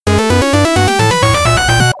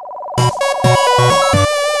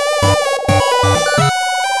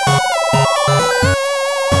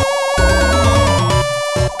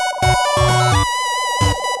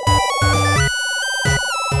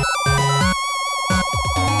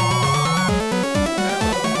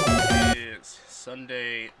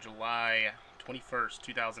Sunday, July 21st,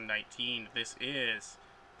 2019. This is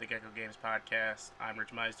the Gecko Games Podcast. I'm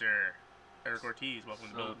Rich Meister. Eric Ortiz, welcome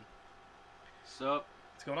to the building. Sup?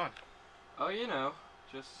 What's going on? Oh,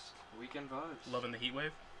 just weekend vibes. Loving the heat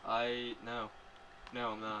wave? No,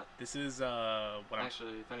 I'm not. This is,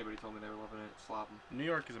 Actually, if anybody told me they were loving it, slap them. New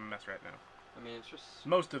York is a mess right now. I mean, it's just...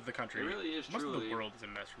 Most of the country. It really is, Most truly. of the world is a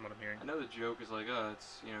mess from what I'm hearing. I know the joke is like,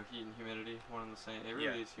 it's, heat and humidity, one and the same. It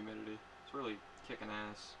really is humidity. It's really kicking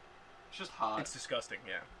ass. It's just hot. It's disgusting,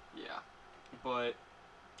 yeah. Yeah. But...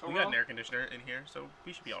 We got an air conditioner in here, so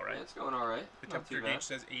we should be alright. Yeah, it's going alright. The temperature gauge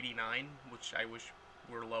says 89, which I wish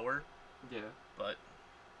were lower. Yeah. But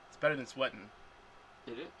it's better than sweating.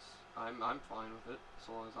 It is. I'm fine with it, as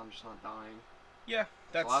long as I'm just not dying. Yeah,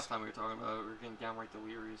 that's... The last time we were talking about it, we were getting downright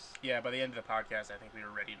delirious. Yeah, by the end of the podcast, I think we were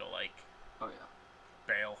ready to, Oh, yeah.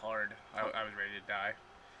 bail hard. I was ready to die.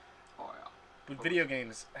 Oh, yeah. But video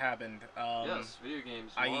games happened. Yes, video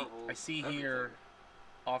games, Marvel, I see everything. here,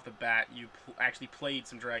 off the bat, you actually played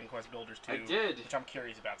some Dragon Quest Builders 2. I did. Which I'm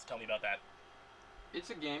curious about, so tell me about that. It's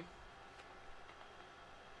a game.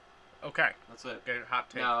 Okay. That's it. Get a hot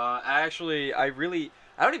take. No, I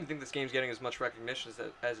don't even think this game's getting as much recognition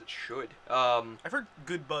as it should. I've heard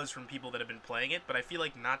good buzz from people that have been playing it, but I feel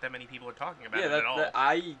like not that many people are talking about it at all.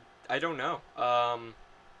 I don't know.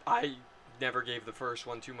 I never gave the first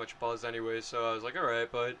one too much buzz anyway, so I was like,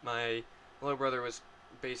 alright, but my little brother was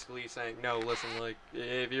basically saying, no, listen,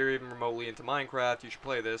 if you're even remotely into Minecraft, you should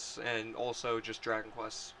play this, and also just Dragon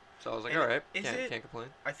Quest. So I was like, alright, can't complain.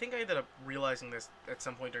 I think I ended up realizing this at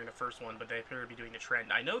some point during the first one, but they appear to be doing the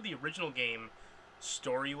trend. I know the original game,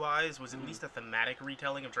 story-wise, was at least a thematic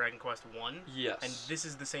retelling of Dragon Quest 1. Yes. And this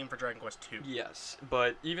is the same for Dragon Quest 2. Yes,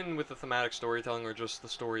 but even with the thematic storytelling, or just the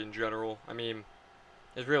story in general, I mean,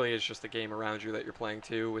 it really is just a game around you that you're playing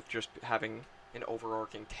too, with just having an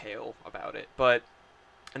overarching tale about it. But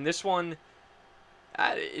in this one,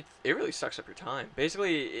 it really sucks up your time.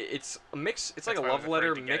 Basically, it's a mix. It's like a love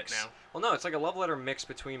letter mix. Well, no, it's like a love letter mix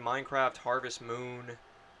between Minecraft, Harvest Moon,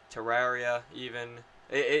 Terraria, even.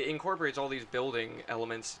 It incorporates all these building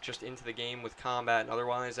elements just into the game with combat and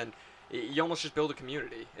otherwise, and you almost just build a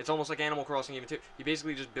community. It's almost like Animal Crossing even too. You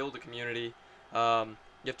basically just build a community.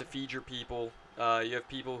 You have to feed your people. You have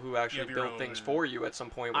people who actually build things for you at some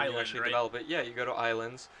point when you actually develop it. Yeah, you go to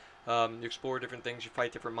islands. You explore different things. You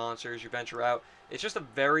fight different monsters. You venture out. It's just a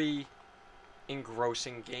very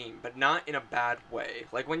engrossing game, but not in a bad way.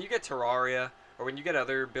 Like when you get Terraria or when you get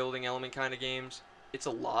other building element kind of games, it's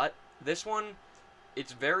a lot. This one,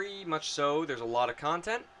 it's very much so. There's a lot of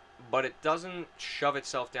content, but it doesn't shove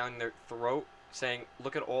itself down their throat saying,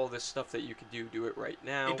 look at all this stuff that you could do it right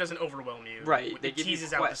now. It doesn't overwhelm you. Right. It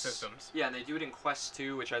teases out the systems. Yeah, and they do it in quests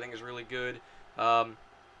too, which I think is really good.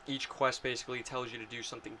 Each quest basically tells you to do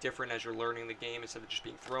something different as you're learning the game instead of just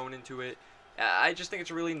being thrown into it. I just think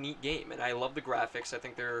it's a really neat game, and I love the graphics. I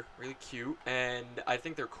think they're really cute, and I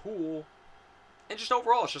think they're cool. And just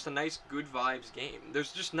overall, it's just a nice, good vibes game.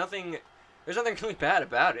 There's just nothing really bad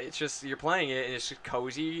about it. It's just, you're playing it, and it's just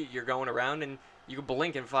cozy, you're going around, and you can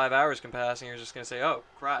blink and 5 hours can pass, and you're just going to say, oh,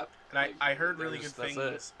 crap. And I heard really good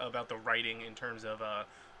things about the writing in terms of...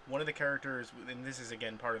 one of the characters, and this is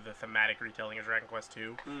again part of the thematic retelling of Dragon Quest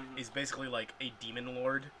II, is basically like a demon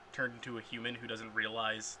lord turned into a human who doesn't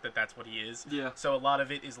realize that that's what he is. Yeah. So a lot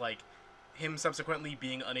of it is like him subsequently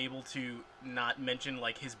being unable to not mention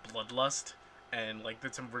like his bloodlust, and like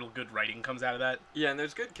that some real good writing comes out of that. Yeah, and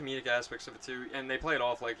there's good comedic aspects of it too, and they play it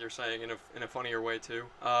off like you're saying in a funnier way too.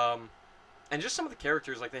 And just some of the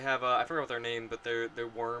characters, like they have, I forgot what their name, but they're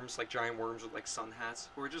worms, like giant worms with like sun hats,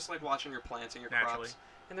 who are just like watching your plants and your crops.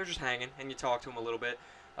 And they're just hanging, and you talk to them a little bit.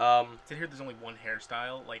 Did hear there's only one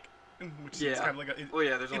hairstyle, like, which is kind of like a...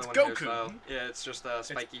 there's only one Goku. hairstyle. Yeah, it's just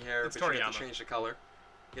spiky hair, it's but you have to change the color.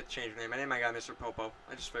 You have to change your name. I named my guy Mr. Popo.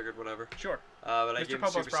 I just figured whatever. Sure. But I Mr. gave him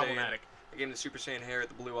Popo's Super problematic. Saiyan. I gave him the Super Saiyan hair with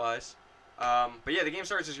the blue eyes. But yeah, the game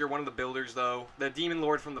starts as you're one of the builders, though. The Demon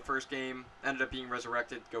Lord from the first game ended up being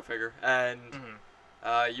resurrected, go figure. And...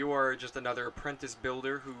 you are just another apprentice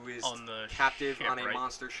builder who is captive on a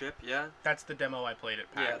monster ship, yeah? That's the demo I played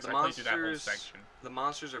at PAX. Yeah, I played through that whole section. The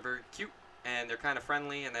monsters are very cute, and they're kind of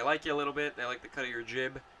friendly, and they like you a little bit. They like the cut of your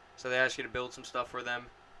jib, so they ask you to build some stuff for them.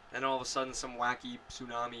 And all of a sudden, some wacky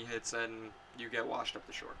tsunami hits, and you get washed up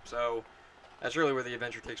the shore. So that's really where the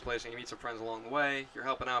adventure takes place, and you meet some friends along the way. You're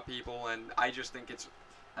helping out people, and I just think it's...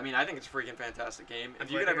 I think it's a freaking fantastic game. If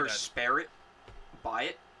you could ever spare it, buy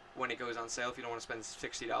it. When it goes on sale, if you don't want to spend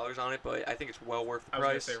 $60 on it, but I think it's well worth the price. I was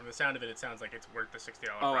going to say, from the sound of it, it sounds like it's worth the $60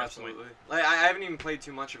 price. Oh, absolutely. Like, I haven't even played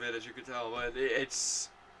too much of it, as you could tell, but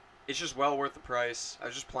it's just well worth the price. I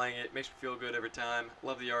was just playing it. It makes me feel good every time.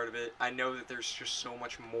 Love the art of it. I know that there's just so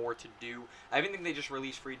much more to do. I even think they just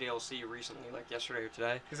released free DLC recently, like yesterday or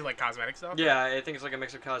today. Is it like cosmetic stuff? Yeah, I think it's like a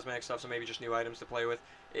mix of cosmetic stuff, so maybe just new items to play with.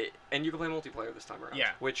 And you can play multiplayer this time around.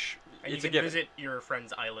 Yeah. Which, and it's you a can given. visit your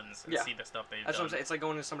friends' islands and see the stuff they've That's done. what I'm saying. It's like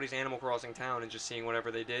going to somebody's Animal Crossing town and just seeing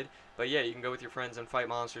whatever they did. But yeah, you can go with your friends and fight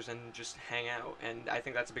monsters and just hang out. And I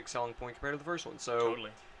think that's a big selling point compared to the first one. So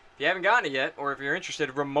Totally. if you haven't gotten it yet, or if you're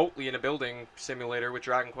interested remotely in a building simulator with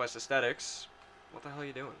Dragon Quest aesthetics, what the hell are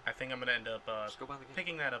you doing? I think I'm gonna end up just go buy the game.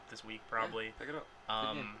 picking that up this week, probably. Yeah, pick it up.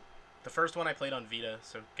 The first one I played on Vita,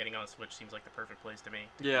 so getting on Switch seems like the perfect place to me.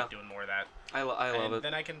 To Yeah. keep doing more of that. I love it.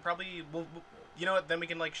 Then I can probably, you know what? Then we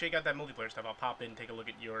can like shake out that multiplayer stuff. I'll pop in, take a look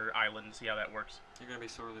at your island, see how that works. You're gonna be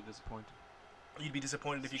sorely disappointed. You'd be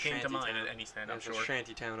disappointed if you came to mine at any stand. I'm sure. It's a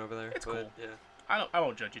shanty town over there. It's cool. Yeah. I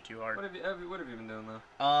won't judge you too hard. What have you been doing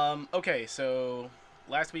though? Okay, so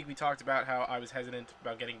last week we talked about how I was hesitant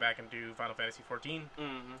about getting back into Final Fantasy XIV.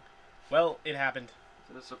 Mm-hmm. Well, it happened.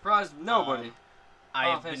 To the surprise of nobody.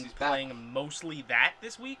 I've been playing mostly that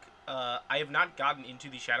this week. I have not gotten into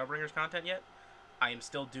the Shadowbringers content yet. I am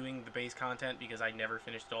still doing the base content because I never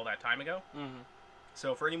finished it all that time ago. Mm-hmm.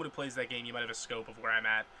 So for anyone who plays that game, you might have a scope of where I'm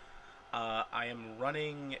at. I am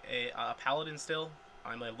running a Paladin still.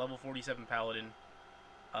 I'm a level 47 Paladin.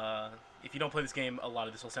 If you don't play this game, a lot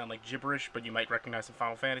of this will sound like gibberish, but you might recognize some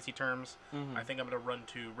Final Fantasy terms. Mm-hmm. I think I'm going to run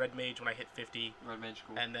to Red Mage when I hit 50. Red Mage,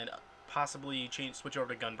 cool. And then possibly switch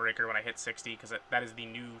over to Gunbreaker when I hit 60, because that is the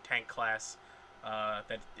new tank class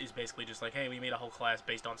that is basically just like, hey, we made a whole class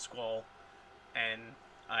based on Squall, and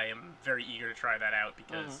I am very eager to try that out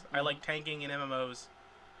because I like tanking in MMOs,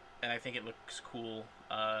 and I think it looks cool.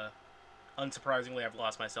 Unsurprisingly, I've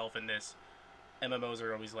lost myself in this. MMOs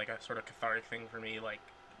are always like a sort of cathartic thing for me, like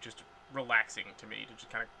just relaxing to me to just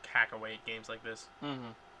kind of hack away at games like this.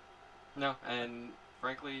 Mm-hmm. No, and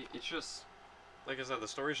frankly, it's just, like I said, the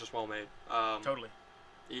story's just well made. Totally.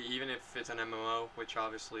 Even if it's an MMO, which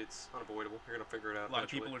obviously it's unavoidable, you're gonna figure it out. A lot of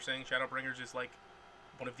people are saying Shadowbringers is like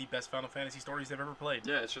one of the best Final Fantasy stories they've ever played.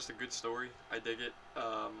 Yeah, it's just a good story. I dig it.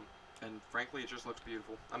 And frankly, it just looks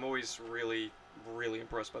beautiful. I'm always really, really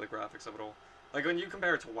impressed by the graphics of it all. Like when you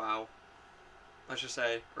compare it to WoW, let's just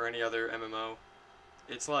say, or any other MMO,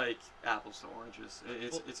 it's like apples to oranges.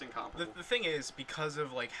 It's incomparable. The thing is, because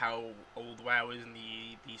of like how old WoW is and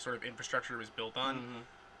the sort of infrastructure it was built on,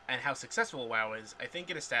 and how successful WoW is, I think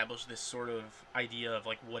it established this sort of idea of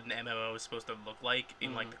like what an MMO is supposed to look like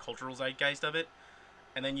in like the cultural zeitgeist of it.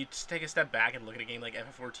 And then you just take a step back and look at a game like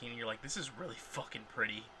FF14 and you're like, this is really fucking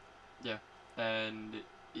pretty. Yeah, and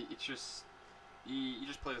it's just, you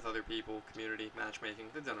just play with other people, community, matchmaking,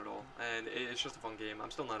 they've done it all. And it's just a fun game. I'm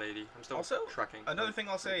still not 80. I'm still also, trekking. Another thing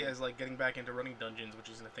I'll say is like getting back into running dungeons, which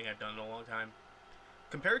isn't a thing I've done in a long time.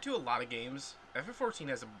 Compared to a lot of games, FF14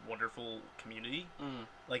 has a wonderful community.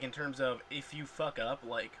 Like in terms of if you fuck up,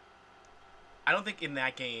 like I don't think in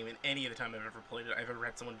that game, in any of the time I've ever played it, I've ever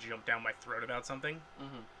had someone jump down my throat about something.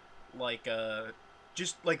 Like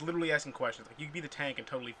just like literally asking questions. Like you could be the tank and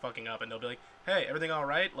totally fucking up, and they'll be like, "Hey, everything all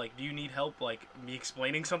right? Like, do you need help? Like me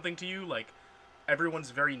explaining something to you?" Like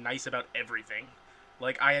everyone's very nice about everything.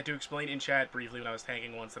 Like, I had to explain in chat briefly when I was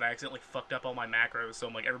tanking once that I accidentally fucked up all my macros, so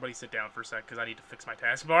I'm like, everybody sit down for a sec, because I need to fix my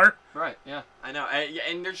taskbar. Right, yeah. I know.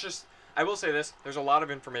 And there's just, I will say this, there's a lot of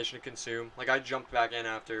information to consume. Like, I jumped back in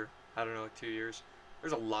after, I don't know, like 2 years.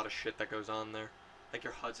 There's a lot of shit that goes on there. Like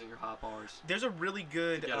your HUDs and your hotbars. There's a really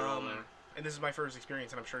good, get it all there. And this is my first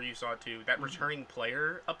experience, and I'm sure you saw it too, that returning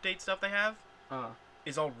player update stuff they have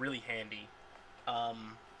is all really handy.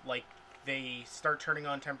 Like, they start turning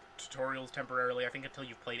on tutorials temporarily. I think until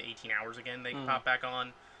you've played 18 hours again, they pop back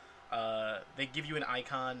on. They give you an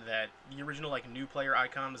icon that the original like new player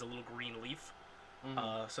icon was a little green leaf.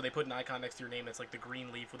 So they put an icon next to your name that's like the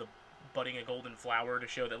green leaf with budding a golden flower to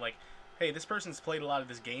show that like, hey, this person's played a lot of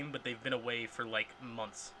this game, but they've been away for like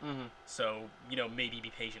months. So you know, maybe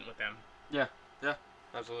be patient with them. Yeah,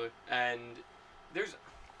 absolutely. And there's,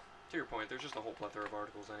 to your point, there's just a whole plethora of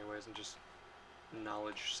articles anyways, and just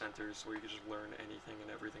knowledge centers where you can just learn anything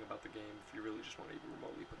and everything about the game if you really just want to even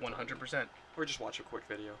remotely put 100%. Or just watch a quick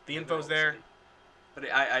video. The info's there. But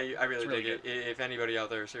I really dig it. If anybody out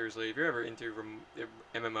there, seriously, if you're ever into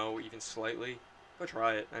MMO even slightly, go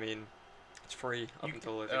try it. I mean, it's free up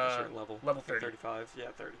until I think a certain level. Level 30. 35. Yeah,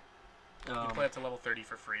 30. You play up to level 30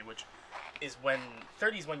 for free, which is when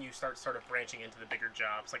 30 is when you start sort of branching into the bigger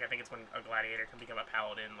jobs. Like I think it's when a gladiator can become a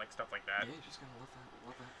paladin, like stuff like that. Yeah, you're just gonna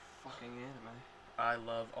love that fucking anime. I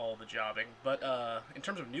love all the jobbing. But in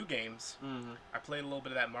terms of new games, I played a little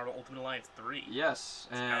bit of that Marvel Ultimate Alliance 3. Yes,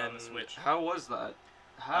 and out on the Switch. How was that?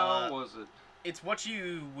 How was it? it's what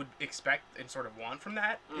you would expect and sort of want from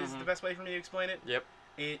that, is the best way for me to explain it. Yep.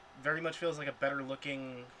 It very much feels like a better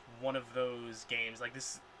looking one of those games. Like,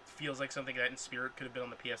 this feels like something that in spirit could have been on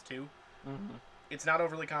the PS2. It's not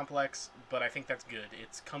overly complex, but I think that's good.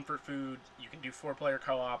 It's comfort food. You can do 4-player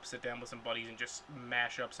co-op, sit down with some buddies, and just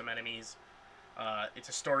mash up some enemies. It's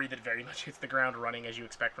a story that very much hits the ground running, as you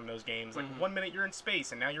expect from those games. Like, 1 minute you're in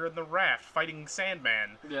space, and now you're in the raft fighting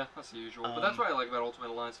Sandman. Yeah, that's the usual. But that's what I like about Ultimate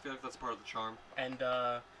Alliance. I feel like that's part of the charm. And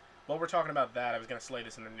while we're talking about that, I was going to slay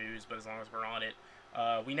this in the news, but as long as we're on it,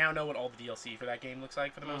 we now know what all the DLC for that game looks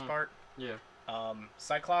like for the most part. Yeah.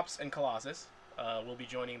 Cyclops and Colossus will be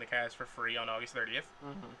joining the cast for free on August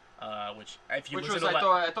 30th. Which, if you listen to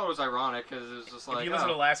I thought it was ironic, because it was just like... If you listen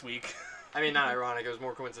to last week... I mean, not ironic, it was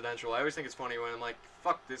more coincidental. I always think it's funny when I'm like,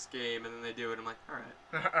 fuck this game, and then they do it, I'm like,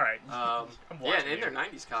 alright. Alright. Yeah, and in their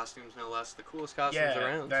 90s costumes, no less. The coolest costumes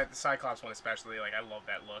around. Yeah, that Cyclops one especially, like, I love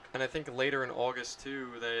that look. And I think later in August, too,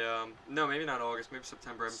 they, no, maybe not August, maybe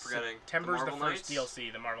September, I'm forgetting. September's the first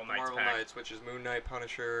DLC, the Marvel Knights pack. Marvel Knights, which is Moon Knight,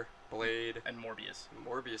 Punisher, Blade. And Morbius.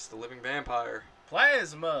 Morbius, the living vampire.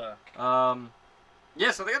 Plasma!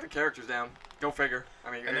 Yeah, so they got the characters down. Go figure.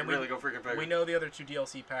 I mean, and then really go freaking figure. We know the other 2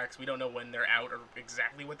 DLC packs. We don't know when they're out or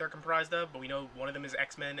exactly what they're comprised of, but we know one of them is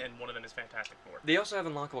X-Men and one of them is Fantastic Four. They also have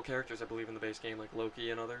unlockable characters, I believe, in the base game, like Loki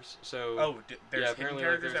and others. So there's hidden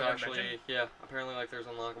characters that were mentioned? Yeah, apparently like there's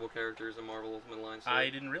unlockable characters in Marvel Ultimate Alliance. I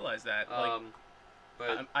didn't realize that.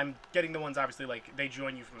 But I'm getting the ones, obviously, like, they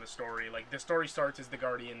join you from the story. Like, the story starts as the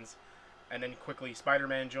Guardians, and then quickly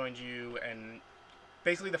Spider-Man joins you, and...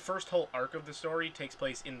 Basically, the first whole arc of the story takes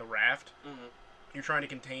place in the raft. You're trying to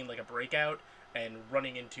contain, like, a breakout and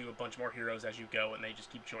running into a bunch more heroes as you go, and they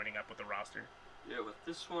just keep joining up with the roster. Yeah, with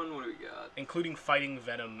this one, what do we got? Including fighting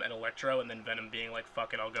Venom and Electro, and then Venom being like,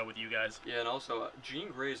 fuck it, I'll go with you guys. Yeah, and also, Jean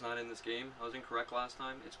Grey's not in this game. I was incorrect last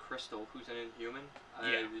time. It's Crystal, who's an Inhuman.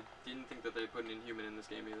 I didn't think that they put an Inhuman in this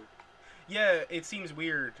game either. Yeah, it seems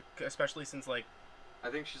weird, especially since, like... I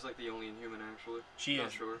think she's like the only Inhuman, actually. She is.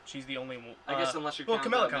 Not sure. She's the only one. I guess unless you count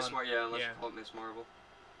Kamala Miss Marvel. Yeah, unless you call it Miss Marvel.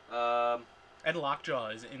 And Lockjaw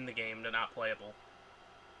is in the game, they're not playable.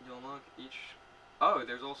 You unlock each... Oh,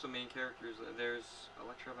 there's also main characters. There's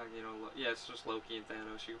Elektra, yeah, it's just Loki and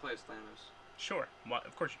Thanos. You can play as Thanos. Sure.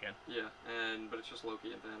 Of course you can. Yeah, but it's just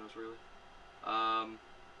Loki and Thanos, really.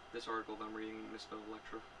 This article that I'm reading misspelled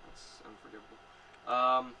Elektra. That's unforgivable.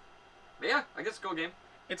 But yeah, I guess go game.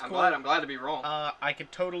 It's cool. I'm glad to be wrong. I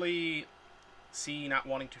could totally see not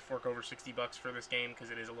wanting to fork over $60 for this game because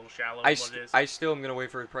it is a little shallow. I still am gonna wait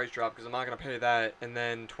for a price drop because I'm not gonna pay that and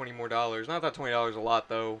then $20 more. Not that $20 a lot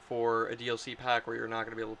though for a DLC pack where you're not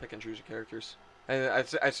gonna be able to pick and choose your characters. And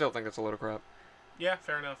I still think that's a load of crap. Yeah,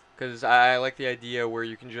 fair enough. Because I like the idea where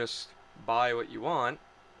you can just buy what you want.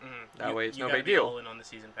 That way it's no big deal. All in on the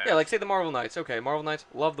season pass. Yeah, like say the Marvel Knights. Okay, Marvel Knights.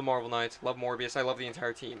 Love the Marvel Knights. Love Morbius. I love the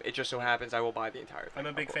entire team. It just so happens I will buy the entire thing. I'm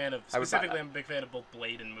a big fan of I'm a big fan of both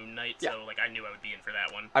Blade and Moon Knight. Yeah. So like I knew I would be in for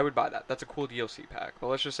that one. I would buy that. That's a cool DLC pack. But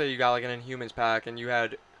let's just say you got like an Inhumans pack and you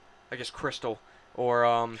had, I guess, Crystal or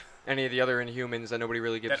any of the other Inhumans that nobody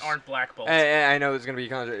really gives. That aren't Black Bolt. I know it's gonna be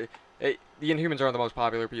kind of the Inhumans aren't the most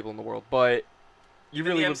popular people in the world, but. You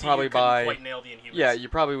really would probably buy. Quite nail the Inhumans. Yeah, you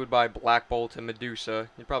probably would buy Black Bolt and Medusa.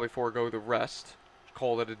 You'd probably forego the rest.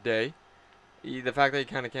 Call it a day. The fact that you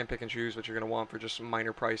kind of can't pick and choose what you're gonna want for just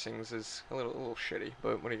minor pricings is a little shitty.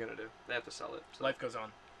 But what are you gonna do? They have to sell it. So. Life goes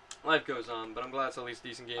on. Life goes on, but I'm glad it's at least a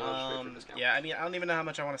decent game. For discount. Yeah, I mean, I don't even know how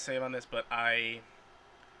much I want to say on this, but I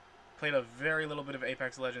played a very little bit of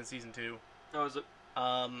Apex Legends Season 2. How was it?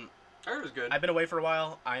 I heard it was good. I've been away for a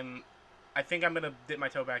while. I think I'm gonna dip my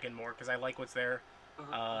toe back in more because I like what's there.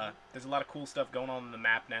 There's a lot of cool stuff going on the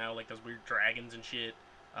map now, like those weird dragons and shit,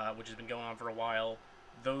 which has been going on for a while.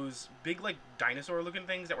 Those big, like, dinosaur-looking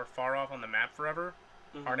things that were far off on the map forever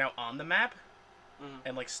are now on the map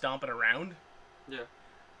and, like, stomping around. Yeah.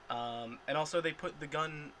 And also they put the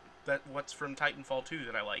gun what's from Titanfall 2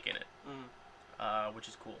 that I like in it, which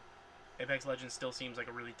is cool. Apex Legends still seems like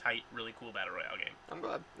a really tight, really cool Battle Royale game. I'm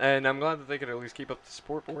glad. And I'm glad that they could at least keep up the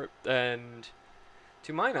support for it. And...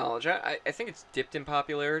 To my knowledge, I think it's dipped in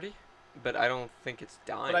popularity, but I don't think it's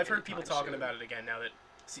dying. But I've heard people talking about it again now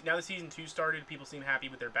that Season 2 started. People seem happy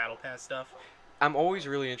with their Battle Pass stuff. I'm always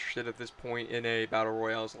really interested at this point in a Battle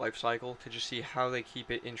Royale's life cycle to just see how they keep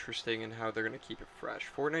it interesting and how they're going to keep it fresh.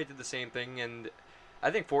 Fortnite did the same thing, and I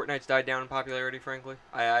think Fortnite's died down in popularity, frankly.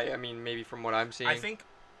 I mean, maybe from what I'm seeing. I think,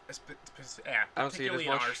 I don't see it as much. Particularly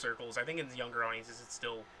in our circles, I think in younger audiences it's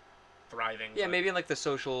still... thriving. Yeah, maybe in like the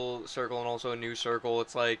social circle and also a news circle,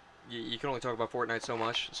 it's like you can only talk about Fortnite so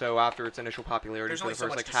much. So after its initial popularity for the so first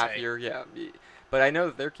much like to half say. year, yeah. But I know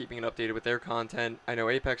that they're keeping it updated with their content. I know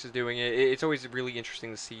Apex is doing it. It's always really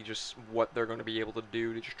interesting to see just what they're going to be able to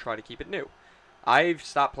do to just try to keep it new. I've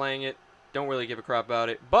stopped playing it. Don't really give a crap about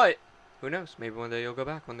it. But who knows? Maybe one day you'll go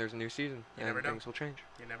back when there's a new season and things will change.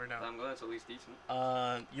 You never know. I'm glad it's at least decent.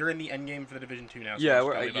 You're in the end game for the Division 2 now. So Yeah, tell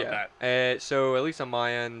me about that. So at least on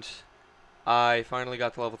my end, I finally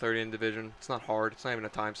got to level 30 in Division. It's not hard. It's not even a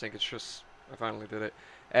time sink. It's just I finally did it.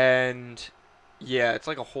 And yeah, it's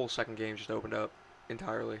like a whole second game just opened up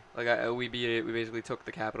entirely. Like we beat it. We basically took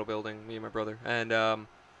the Capitol building, me and my brother, and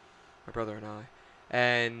my brother and I.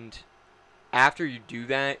 And after you do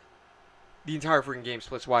that, the entire freaking game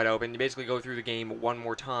splits wide open. You basically go through the game one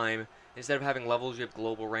more time. Instead of having levels, you have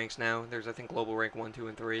global ranks now. There's, I think, global rank 1, 2,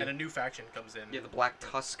 and 3. And a new faction comes in. Yeah, the Black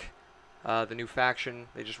Tusk, the new faction.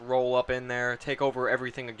 They just roll up in there, take over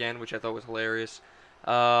everything again, which I thought was hilarious.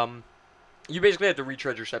 You basically have to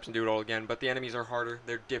retread your steps and do it all again, but the enemies are harder.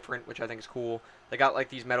 They're different, which I think is cool. They got, like,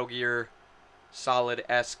 these Metal Gear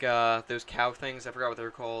Solid-esque, those cow things. I forgot what they were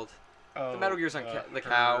called. Oh, the Metal Gear's on the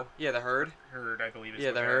cow. Yeah, the herd. Herd, I believe.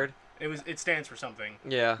 Yeah, the herd. It stands for something.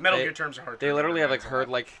 Yeah. Metal Gear terms are hard to They literally have like remember.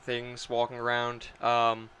 herd-like things walking around.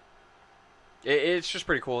 It's just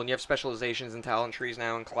pretty cool, and you have specializations and talent trees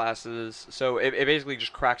now and classes. So it basically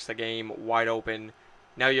just cracks the game wide open.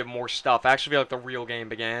 Now you have more stuff. I actually feel like the real game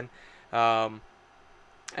began. And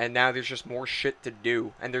now there's just more shit to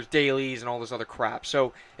do. And there's dailies and all this other crap.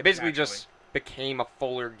 So it basically just became a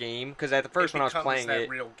fuller game. Because at the first when I was playing it...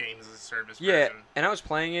 real games as a service yeah, version. and I was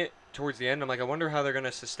playing it towards the end. I'm like, I wonder how they're going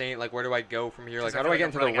to sustain... Like, where do I go from here? Like, how do I get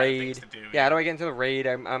into the raid? Yeah, how do I get into the raid?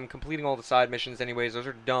 I'm completing all the side missions anyways. Those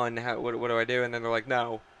are done. What do I do? And then they're like,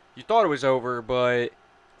 no. You thought it was over, but...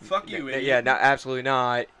 Fuck you, idiot. Yeah, absolutely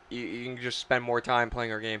not. You can just spend more time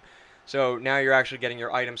playing our game. So now you're actually getting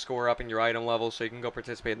your item score up and your item level, so you can go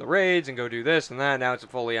participate in the raids and go do this and that. Now it's a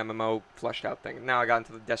fully MMO fleshed out thing. Now I got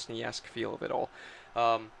into the Destiny-esque feel of it all.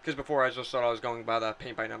 Because before I just thought I was going by the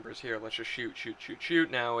paint by numbers here. Let's just shoot, shoot, shoot, shoot.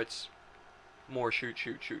 Now it's more shoot,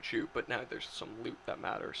 shoot, shoot, shoot. But now there's some loot that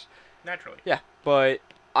matters. Naturally. Yeah, but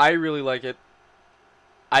I really like it.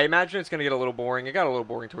 I imagine it's going to get a little boring. It got a little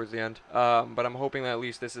boring towards the end. But I'm hoping that at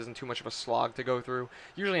least this isn't too much of a slog to go through.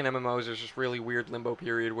 Usually in MMOs, there's this really weird limbo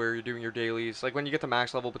period where you're doing your dailies. Like when you get to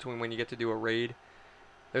max level between when you get to do a raid,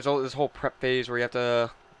 there's all this whole prep phase where you have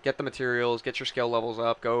to get the materials, get your skill levels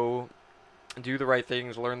up, go do the right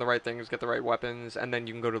things, learn the right things, get the right weapons, and then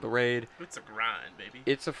you can go to the raid. It's a grind, baby.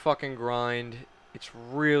 It's a fucking grind. It's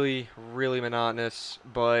really, really monotonous,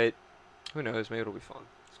 but who knows? Maybe it'll be fun.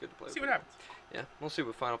 It's good to play. See what happens. Yeah, we'll see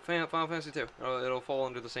with Final Fantasy 2. It'll fall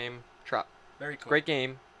under the same trap. Very cool. Great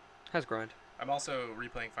game. Has grind. I'm also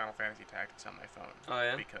replaying Final Fantasy Tactics on my phone. Oh,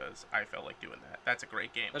 yeah? Because I felt like doing that. That's a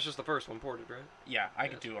great game. That's just the first one ported, right? Yeah, I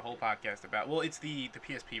could do a whole podcast about... Well, it's the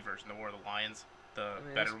PSP version, the War of the Lions. The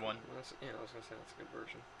better one. Yeah, I was going to say that's a good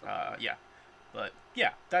version. Yeah. But,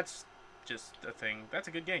 yeah, that's just a thing. That's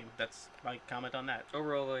a good game. That's my comment on that.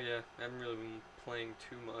 Overall, though, yeah, I haven't really been playing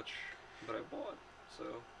too much, but I bought, so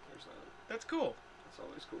there's that. That's cool. That's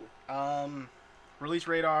always cool. Release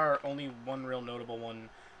radar, only one real notable one.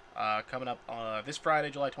 Coming up this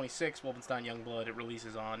Friday, July 26th, Wolfenstein Youngblood. It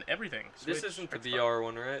releases on everything. Switch, this isn't the Xbox. VR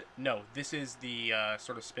one, right? No, this is the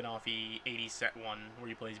sort of spin-offy 80s set one where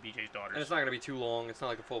he plays BJ's daughters. And it's not going to be too long. It's not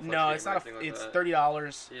like a full-fledged No, game it's not. like It's that.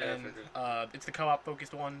 $30, Yeah, and it's the co-op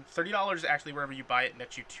focused one. $30 actually wherever you buy it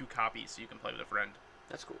nets you 2 copies, so you can play with a friend.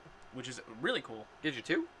 That's cool. Which is really cool. Gives you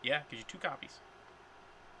 2? Yeah, gives you 2 copies.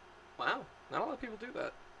 Wow, not a lot of people do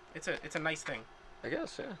that. It's a nice thing. I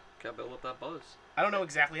guess, yeah. Gotta build up that buzz. I don't know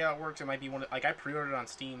exactly how it works. It might be one like I pre-ordered it on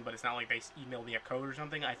Steam, but it's not like they emailed me a code or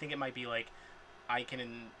something. I think it might be like I can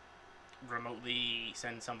remotely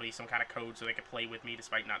send somebody some kind of code so they can play with me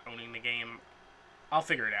despite not owning the game. I'll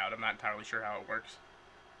figure it out. I'm not entirely sure how it works.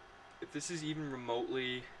 If this is even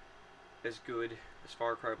remotely as good as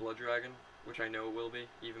Far Cry Blood Dragon, which I know it will be,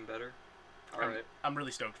 even better. Alright. I'm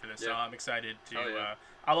really stoked for this, Yeah. so I'm excited to... yeah.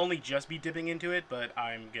 I'll only just be dipping into it, but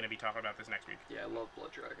I'm going to be talking about this next week. Yeah, I love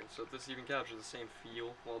Blood Dragon, so if this even captures the same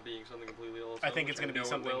feel while being something completely else, I think it's going to be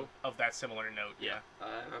something of that similar note, yeah.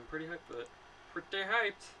 I'm pretty hyped for it. Pretty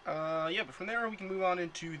hyped. Yeah, but from there we can move on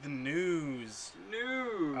into the news.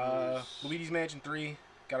 News! Luigi's Mansion 3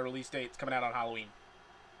 got a release date. It's coming out on Halloween.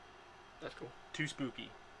 That's cool. Too spooky.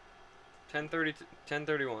 10/31.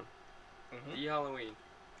 Mm-hmm. The Halloween.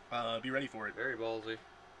 Be ready for it. Very ballsy.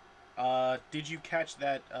 Did you catch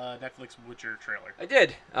that Netflix Witcher trailer? I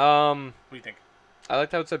did. What do you think? I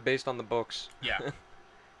liked how it said based on the books. Yeah.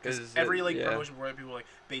 Because every promotion where people are like,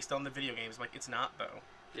 based on the video games, like, it's not, though.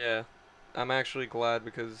 Yeah. I'm actually glad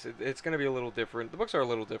because it's going to be a little different. The books are a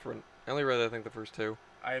little different. I only read, I think, the first two.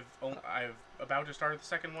 I've about to start the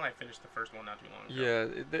second one. I finished the first one not too long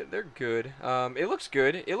ago. Yeah, they're good. It looks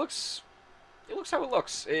good. It looks how it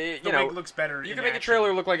looks. The wig looks better. You can make a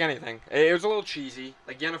trailer look like anything. It was a little cheesy.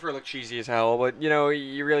 Like Yennefer looked cheesy as hell, but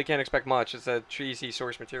you really can't expect much. It's a cheesy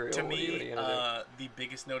source material. To me, the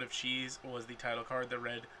biggest note of cheese was the title card that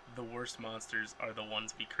read, "The worst monsters are the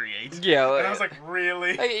ones we create." Yeah, and I was like,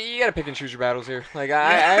 really? You gotta pick and choose your battles here. Like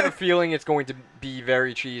I have a feeling it's going to be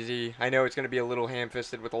very cheesy. I know it's going to be a little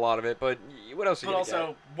ham-fisted with a lot of it, but what else? But also,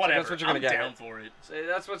 get? whatever. That's what you're gonna get. Down for it. So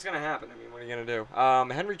that's what's gonna happen. I mean, what are you gonna do?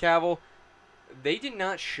 Henry Cavill. They did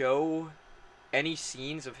not show any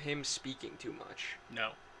scenes of him speaking too much.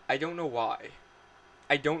 No. I don't know why.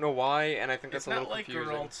 And I think that's a little confusing. It's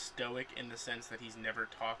not like Geralt's stoic in the sense that he's never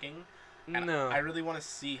talking. And no. I really want to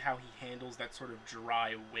see how he handles that sort of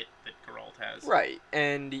dry wit that Geralt has. Right,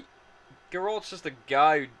 and Geralt's just a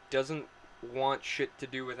guy who doesn't want shit to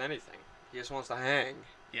do with anything. He just wants to hang.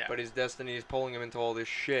 Yeah. But his destiny is pulling him into all this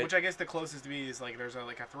shit. Which I guess the closest to me is like there's a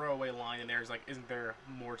throwaway line in there is like, isn't there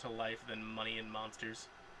more to life than money and monsters?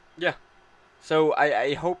 Yeah. So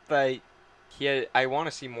I hope that I want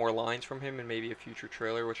to see more lines from him in maybe a future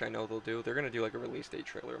trailer, which I know they'll do. They're gonna do like a release date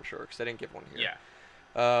trailer, I'm sure, because they didn't give one here.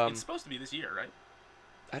 Yeah. It's supposed to be this year, right?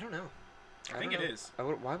 I don't know. I think it is.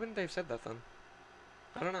 Why wouldn't they have said that then?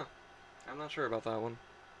 I don't know. I'm not sure about that one.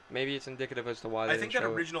 Maybe it's indicative as to why they didn't show it. I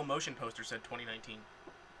think that original motion poster said 2019.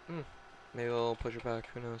 Maybe they'll push it back.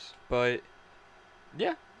 Who knows? But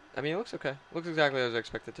yeah, I mean, it looks okay. It looks exactly as I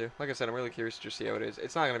expected to. Like I said, I'm really curious to just see how it is.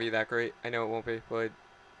 It's not gonna be that great. I know it won't be, but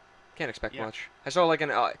can't expect much. I saw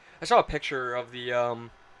I saw a picture of the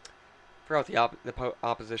forgot what the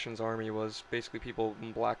opposition's army was. Basically, people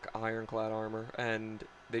in black ironclad armor, and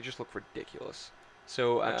they just look ridiculous.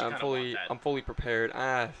 So I'm fully prepared.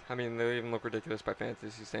 I mean, they even look ridiculous by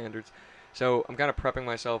fantasy standards. So I'm kind of prepping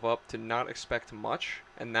myself up to not expect much,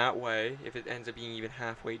 and that way, if it ends up being even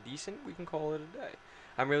halfway decent, we can call it a day.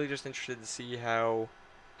 I'm really just interested to see how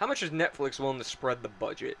much is Netflix willing to spread the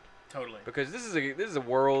budget. Totally. Because this is a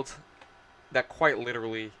world that quite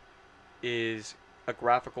literally is a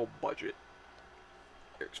graphical budget.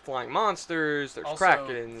 There's flying monsters, there's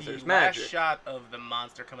krakens, there's magic. The last shot of the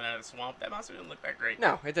monster coming out of the swamp, that monster didn't look that great.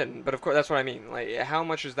 No, it didn't. But of course, that's what I mean. Like, how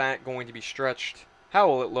much is that going to be stretched? How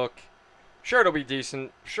will it look? Sure, it'll be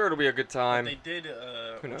decent. Sure, it'll be a good time. But they did,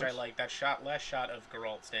 which I like, that last shot of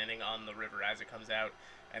Geralt standing on the river as it comes out,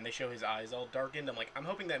 and they show his eyes all darkened. I'm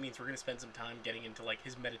hoping that means we're going to spend some time getting into, like,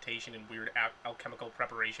 his meditation and weird alchemical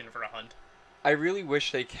preparation for a hunt. I really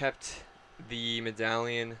wish they kept the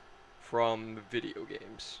medallion from the video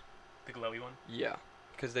games. The glowy one? Yeah.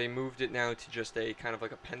 Because they moved it now to just a kind of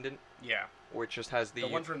like a pendant. Yeah. Where it just has the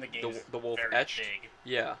one from the game, the wolf very etched. big.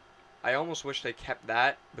 Yeah. I almost wish they kept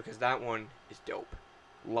that because that one is dope.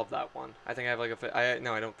 Love that one. I think I have like I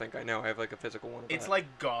don't think I know. I have like a physical one. It's like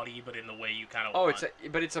gaudy, but in the way you kind of. Oh, want.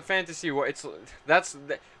 It's a fantasy.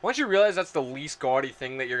 Once you realize that's the least gaudy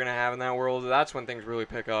thing that you're gonna have in that world, that's when things really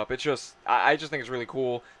pick up. It's just I just think it's really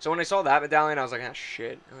cool. So when I saw that medallion, I was like, ah,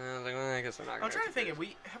 shit. I was like, well, I guess I'm not. I'm trying to think. Have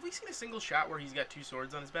we seen a single shot where he's got two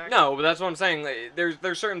swords on his back? No, but that's what I'm saying. Like,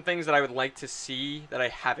 there's certain things that I would like to see that I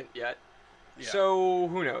haven't yet. Yeah. So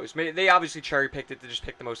who knows? They obviously cherry picked it to just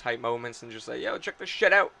pick the most hype moments and just say, yo, check this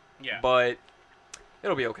shit out. Yeah. But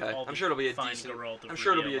it'll be okay. I'm sure it'll be a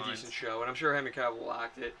decent show, and I'm sure Henry Cavill will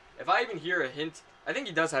act it. If I even hear a hint, I think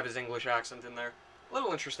he does have his English accent in there. A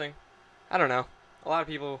little interesting. I don't know. A lot of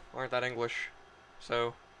people aren't that English,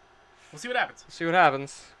 so we'll see what happens.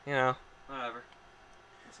 You know. Whatever.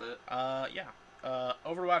 That's it. Yeah.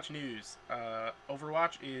 Overwatch news.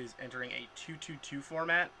 Overwatch is entering a 2-2-2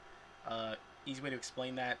 format. Easy way to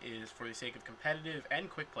explain that is for the sake of competitive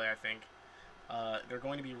and quick play, I think. They're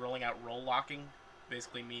going to be rolling out role locking,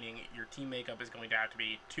 basically meaning your team makeup is going to have to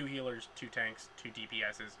be 2 healers, 2 tanks, 2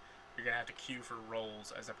 DPSs. You're going to have to queue for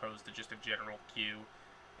roles as opposed to just a general queue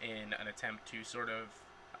in an attempt to sort of,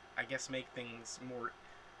 I guess, make things more...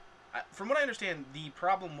 from what I understand, the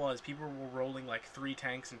problem was people were rolling like 3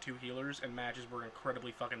 tanks and 2 healers, and matches were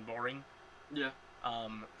incredibly fucking boring. Yeah.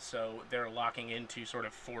 So they're locking in to sort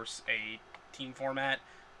of force a team format.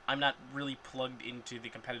 I'm not really plugged into the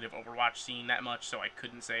competitive Overwatch scene that much, so I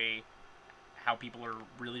couldn't say how people are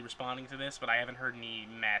really responding to this, but I haven't heard any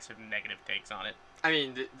massive negative takes on it. I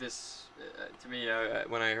mean, this, to me,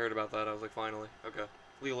 when I heard about that, I was like, finally, okay.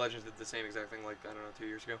 League of Legends did the same exact thing, like, I don't know, 2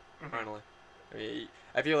 years ago. Mm-hmm. Finally. I mean,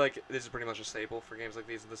 I feel like this is pretty much a staple for games like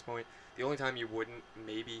these at this point. The only time you wouldn't,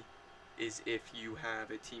 maybe, is if you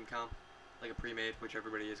have a team comp, like a pre-made, which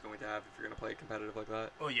everybody is going to have if you're going to play competitive like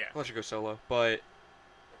that. Oh, yeah. Unless you go solo. But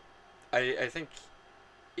I think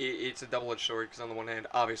it's a double-edged sword because on the one hand,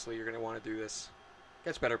 obviously you're going to want to do this.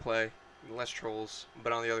 Gets better play, less trolls.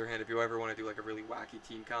 But on the other hand, if you ever want to do like a really wacky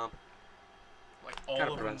team comp, like all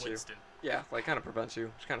of them Winston. Yeah, like kind of prevents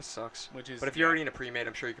you, which kind of sucks. Which is, but if you're already in a pre-made,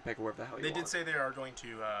 I'm sure you can pick whoever the hell you want. They did say they are going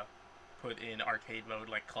to put in arcade mode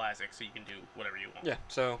like classic, so you can do whatever you want. Yeah,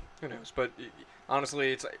 so who knows? But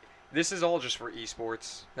honestly, this is all just for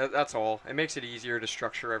esports. That's all. It makes it easier to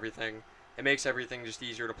structure everything. It makes everything just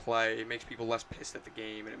easier to play. It makes people less pissed at the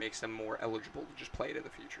game, and it makes them more eligible to just play it in the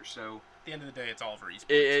future. So at the end of the day, it's all for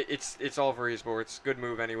esports. It's all for esports. Good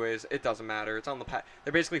move, anyways. It doesn't matter. It's on the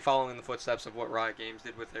They're basically following the footsteps of what Riot Games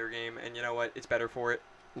did with their game, and you know what? It's better for it.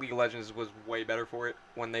 League of Legends was way better for it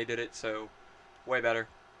when they did it, so way better.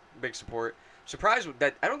 Big support. Surprised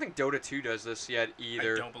that I don't think Dota 2 does this yet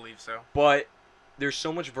either. I don't believe so. But there's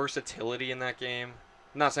so much versatility in that game.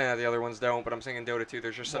 I'm not saying that the other ones don't, but I'm saying in Dota 2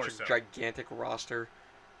 there's just such a gigantic roster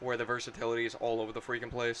where the versatility is all over the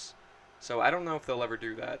freaking place. So I don't know if they'll ever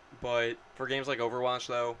do that. But for games like Overwatch,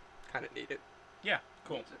 though, kind of need it. Yeah,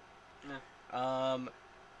 cool. Yeah.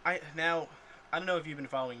 I don't know if you've been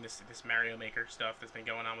following this Mario Maker stuff that's been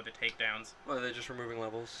going on with the takedowns. Well, they're just removing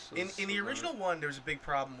levels. In the original one, there was a big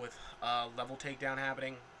problem with level takedown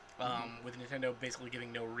happening. With Nintendo basically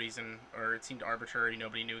giving no reason, or it seemed arbitrary.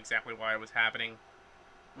 Nobody knew exactly why it was happening.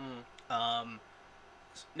 Now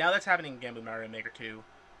that's happening again with Mario Maker 2.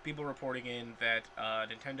 People reporting in that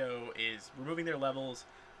Nintendo is removing their levels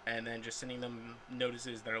and then just sending them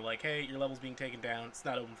notices that are like, hey, your level's being taken down. It's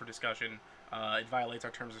not open for discussion. It violates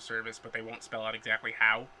our terms of service, but they won't spell out exactly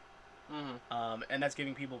how. And that's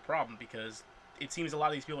giving people a problem because it seems a lot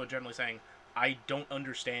of these people are generally saying, I don't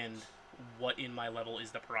understand what in my level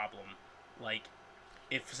is the problem. Like,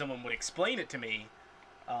 if someone would explain it to me,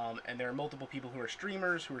 and there are multiple people who are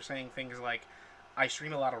streamers who are saying things like, I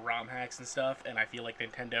stream a lot of ROM hacks and stuff, and I feel like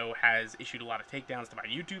Nintendo has issued a lot of takedowns to my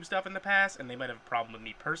YouTube stuff in the past, and they might have a problem with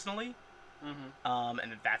me personally.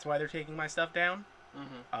 And that's why they're taking my stuff down.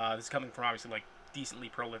 This is coming from obviously like decently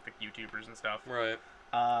prolific YouTubers and stuff. Right.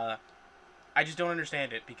 I just don't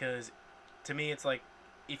understand it because to me it's like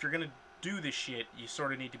if you're gonna do this shit, you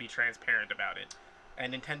sort of need to be transparent about it.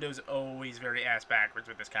 And Nintendo's always very ass backwards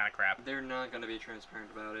with this kind of crap. They're not gonna be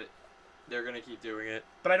transparent about it. They're gonna keep doing it.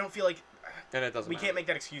 But I don't feel like and it doesn't. We can't make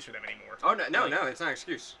that excuse for them anymore. Oh no, no, it's not an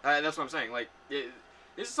excuse. That's what I'm saying. Like, this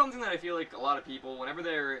is something that I feel like a lot of people, whenever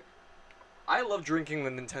they're, I love drinking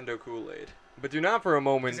the Nintendo Kool-Aid, but do not for a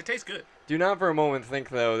moment. Because it tastes good. Do not for a moment think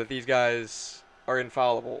though that these guys are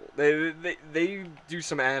infallible. They do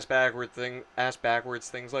some ass backwards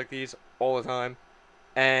things like these all the time,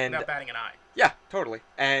 and without batting an eye. Yeah, totally.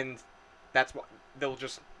 And that's why they'll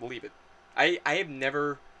just leave it. I have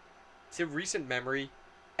never, to recent memory,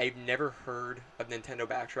 I've never heard of Nintendo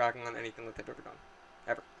backtracking on anything that they've ever done.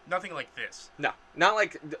 Ever. Nothing like this. No. Not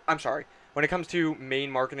like, I'm sorry. When it comes to main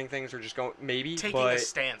marketing things or just going, maybe, taking a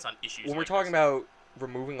stance on issues when we're talking about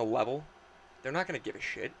removing a level, they're not going to give a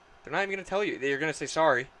shit. They're not even going to tell you. They're going to say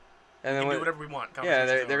sorry. And then we can do whatever we want. Yeah,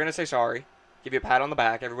 they're going to say sorry. Give you a pat on the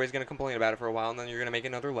back. Everybody's going to complain about it for a while, and then you're going to make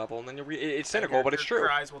another level, and then it's cynical, but it's true. Your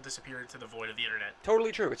cries will disappear into the void of the internet.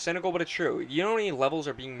 Totally true. It's cynical, but it's true. You know how many levels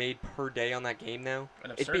are being made per day on that game now?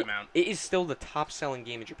 An absurd amount. It is still the top-selling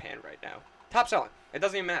game in Japan right now. Top selling. It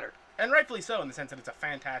doesn't even matter. And rightfully so, in the sense that it's a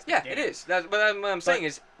fantastic game. Yeah, it is. What I'm saying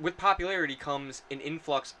is, with popularity comes an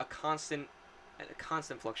influx, a constant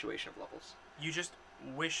fluctuation of levels. You just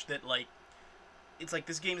wish that, like, it's like,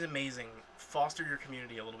 this game's amazing. Foster your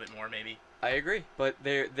community a little bit more, maybe. I agree, but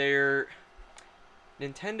they're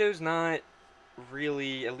Nintendo's not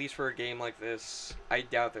really, at least for a game like this, I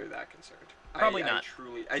doubt they're that concerned. Probably not.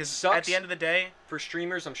 It sucks. At the end of the day, for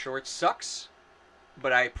streamers, I'm sure it sucks,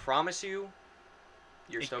 but I promise you,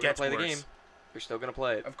 you're still gonna play the game. You're still gonna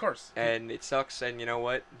play it. Of course. And it sucks, and you know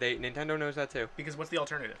what? Nintendo knows that too. Because what's the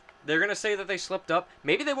alternative? They're gonna say that they slipped up.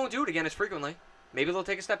 Maybe they won't do it again as frequently. Maybe they'll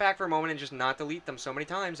take a step back for a moment and just not delete them so many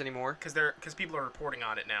times anymore. Because people are reporting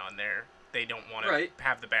on it now, and they don't want to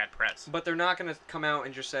have the bad press. But they're not going to come out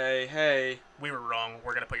and just say, hey, we were wrong,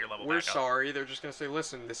 we're going to put your level back up. We're sorry. They're just going to say,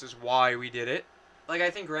 listen, this is why we did it. Like, I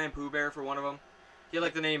think Grand Pooh Bear for one of them. He had,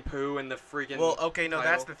 like, the name Pooh and the freaking Well, okay, no,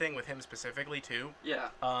 title. That's the thing with him specifically, too. Yeah.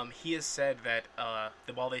 He has said that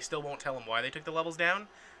while they still won't tell him why they took the levels down,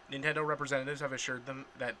 Nintendo representatives have assured them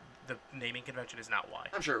that the naming convention is not why.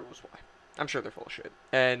 I'm sure it was why. I'm sure they're full of shit.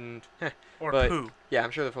 And or poo. Yeah,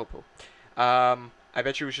 I'm sure they're full of poo. I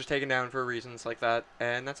bet you it was just taken down for reasons like that,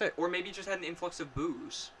 and that's it. Or maybe just had an influx of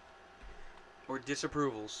booze. or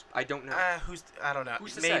disapprovals. I don't know. I don't know.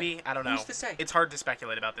 Who's to Maybe say? I don't know. Who's to say? It's hard to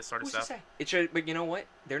speculate about this sort of Who's stuff. to say? It should, but you know what?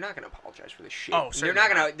 They're not gonna apologize for this shit. Oh, they're not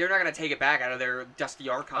gonna take it back out of their dusty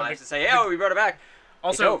archives and say, "Oh, we brought it back."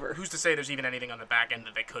 Also, it's over. Who's to say there's even anything on the back end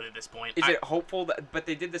that they could at this point? Is it hopeful that? But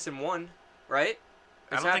they did this in 1, right?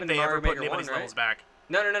 I don't think they ever put anybody's levels back.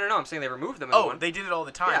 No. I'm saying they removed them in 1. Oh, they did it all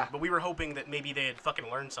the time. Yeah. But we were hoping that maybe they had fucking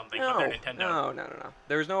learned something about their Nintendo. No.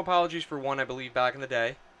 There was no apologies for 1, I believe, back in the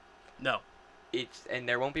day. No. And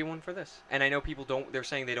there won't be one for this. And I know people don't. They're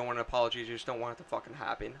saying they don't want an apology. They just don't want it to fucking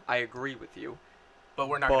happen. I agree with you. But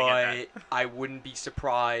we're not going to get that. I wouldn't be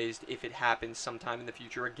surprised if it happens sometime in the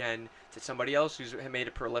future again to somebody else who's made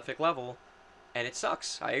a prolific level, and it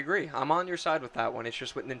sucks. I agree. I'm on your side with that one. It's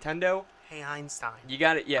just with Nintendo. Hey, Einstein. You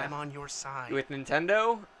got it. Yeah. I'm on your side. With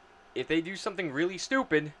Nintendo, if they do something really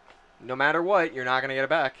stupid, no matter what, you're not gonna get it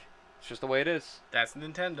back. It's just the way it is. That's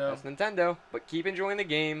Nintendo. That's Nintendo. But keep enjoying the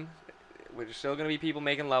game. There's still gonna be people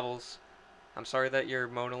making levels. I'm sorry that your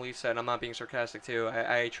Mona Lisa, and I'm not being sarcastic too,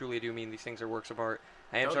 I truly do mean these things are works of art.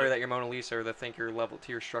 I am sorry that your Mona Lisa or the Thinker level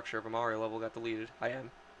tier structure of a Mario level got deleted. I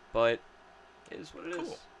am. But it is what it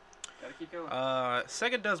is. Gotta keep going.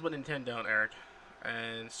 Sega does what Nintendo don't, Eric.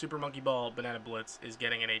 And Super Monkey Ball Banana Blitz is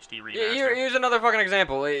getting an HD remaster. Here's another fucking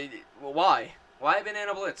example. Why? Why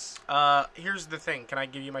Banana Blitz? Here's the thing. Can I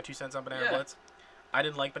give you my 2 cents on Banana Blitz? I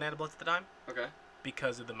didn't like Banana Blitz at the time. Okay.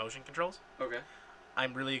 Because of the motion controls. Okay.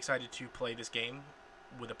 I'm really excited to play this game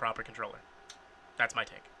with a proper controller. That's my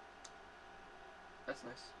take. That's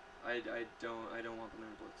nice. I don't want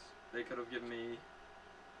Banana Blitz. They could have given me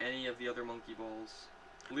any of the other Monkey Balls.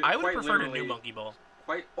 I would prefer the new Monkey Ball.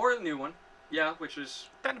 Or the new one. Yeah, which is...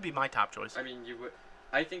 That would be my top choice. I mean, you would...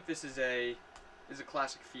 I think this is a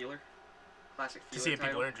classic feeler. To see if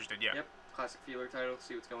people are interested, yeah. Yep, classic feeler title,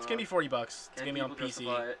 see what's going on. It's going to be $40. It's going to be on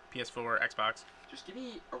PC, PS4, Xbox. Just give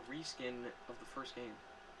me a reskin of the first game.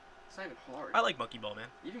 It's not even hard. I like Monkey Ball, man.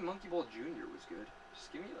 Even Monkey Ball Jr. was good.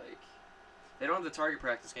 Just give me, like... They don't have the target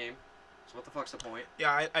practice game, so what the fuck's the point?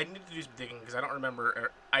 Yeah, I need to do some digging, because I don't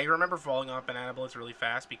remember... I remember falling off Banana Blitz really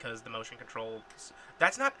fast because the motion control...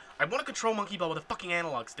 That's not... I want to control Monkey Ball with a fucking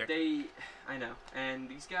analog stick. I know. And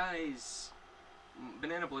these guys...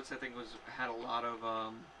 Banana Blitz, I think, had a lot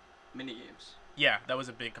of mini-games. Yeah, that was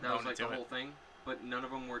a big component to it. That was, like, the whole thing. But none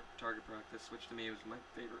of them were target practice, which to me was my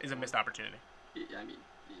favorite. Is a missed opportunity. I mean,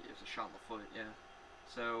 it was a shot in the foot, yeah.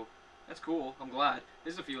 So... That's cool. I'm glad.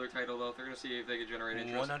 This is a feeler title, though. They're going to see if they could generate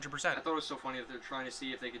interest. 100%. I thought it was so funny that they're trying to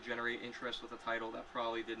see if they could generate interest with a title that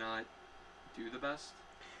probably did not do the best.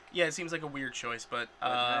 Yeah, it seems like a weird choice, but hey,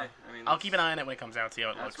 I mean, I'll keep an eye on it when it comes out, see how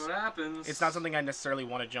it looks. That's what happens. It's not something I necessarily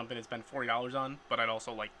want to jump in and spend $40 on, but I'd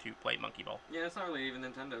also like to play Monkey Ball. Yeah, it's not really even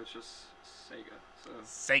Nintendo. It's just Sega. So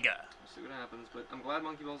Sega. We'll see what happens, but I'm glad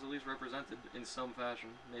Monkey Ball's at least represented in some fashion.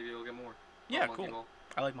 Maybe it'll get more. Yeah, cool. Ball.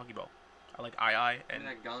 I like Monkey Ball. I like I and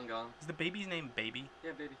that Gong Gong. Is the baby's name Baby?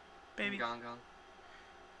 Yeah, Baby. Baby. Gong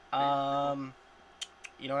Gong.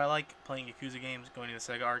 You know what I like? Playing Yakuza games, going to the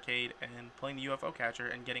Sega arcade, and playing the UFO catcher,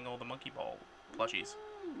 and getting all the Monkey Ball plushies.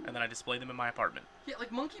 Ooh. And then I display them in my apartment. Yeah,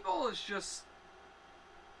 like Monkey Ball is just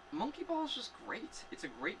great. It's a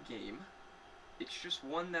great game. It's just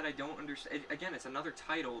one that I don't understand. Again, it's another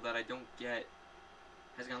title that I don't get.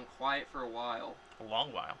 Has gone quiet for a while. A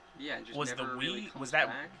long while. Yeah, and just was never the Wii? Really comes was that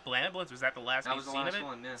back. Banana Blitz? Was that the last we've seen of it?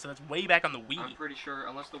 One, yeah. So that's way back on the Wii. I'm pretty sure,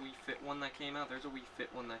 unless the Wii Fit one that came out, there's a Wii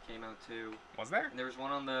Fit one that came out too. Was there? And there was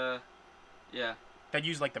one on the, yeah. That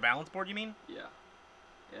used like the balance board, you mean? Yeah.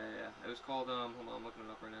 Yeah. It was called hold on, I'm looking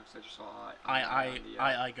it up right now because I just saw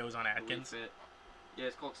I goes on Atkins. Yeah,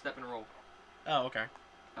 it's called Step and Roll. Oh, okay.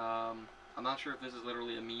 I'm not sure if this is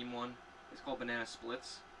literally a meme one. It's called Banana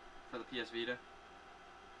Splits for the PS Vita.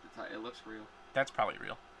 It looks real. That's probably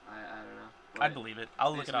real. I don't know. But I'd believe it.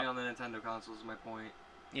 I'll look it up. on the Nintendo consoles is my point.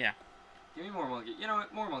 Yeah. Give me more Monkey. You know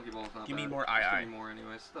what? More Monkey Ball's not bad. Give me more Give me more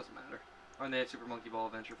anyways. Doesn't matter. Or they had Super Monkey Ball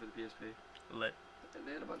Adventure for the PSP. Lit.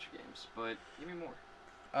 They had a bunch of games, but give me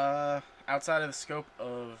more. Outside of the scope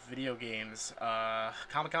of video games,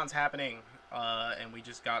 Comic-Con's happening, and we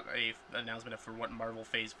just got a announcement for what Marvel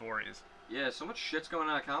Phase 4 is. Yeah, so much shit's going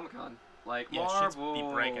on at Comic-Con. Like, yeah, Marvel. Shit's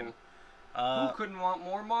be breaking. Who couldn't want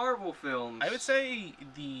more Marvel films? I would say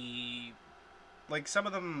some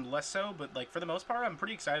of them less so, but like for the most part, I'm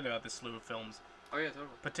pretty excited about this slew of films. Oh yeah, totally.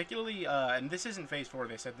 Particularly, and this isn't Phase 4.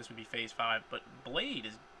 They said this would be Phase 5, but Blade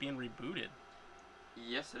is being rebooted.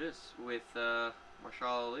 Yes, it is with Marshall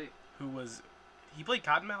Ali, he played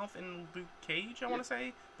Cottonmouth in Luke Cage, I want to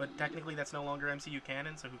say, but technically that's no longer MCU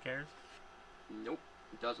canon, so who cares? Nope,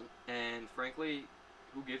 it doesn't. And frankly,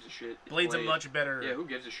 who gives a shit? It's Blade's Blade. a much better... Yeah, who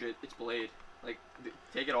gives a shit? It's Blade. Like,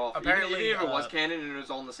 take it off. Apparently, even if it was canon and it was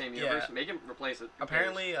all in the same universe, make him replace it.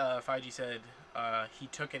 Apparently, Feige said when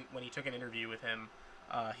he took an interview with him,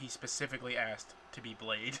 he specifically asked to be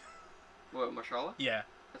Blade. What, Mahershala? Yeah.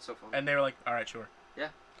 That's so fun. And they were like, all right, sure. Yeah,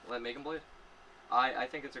 make him Blade. I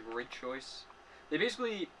think it's a great choice. They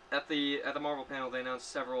basically, at the Marvel panel, they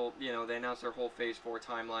announced several, they announced their whole Phase 4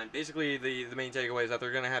 timeline. Basically, the main takeaway is that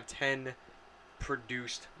they're going to have 10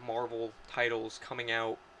 produced Marvel titles coming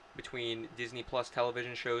out between Disney Plus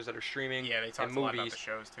television shows that are streaming they talked and a lot movies. about the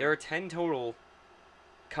shows, too. There are 10 total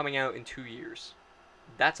coming out in 2 years.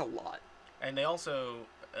 That's a lot. And they also,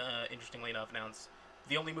 interestingly enough, announced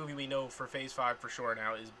the only movie we know for Phase 5 for sure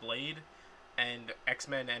now is Blade, and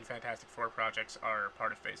X-Men and Fantastic Four projects are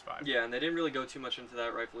part of Phase 5. Yeah, and they didn't really go too much into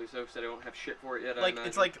that, rightfully so, because they don't have shit for it yet,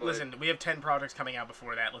 listen, we have 10 projects coming out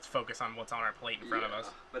before that. Let's focus on what's on our plate in front of us.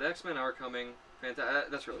 But X-Men are coming.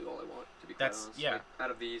 That's really all I want, to be quite honest. Yeah. Like, out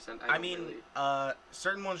of these,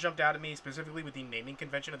 certain ones jumped out at me, specifically with the naming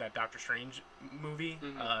convention of that Doctor Strange movie.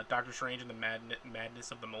 Mm-hmm. Doctor Strange and the Madness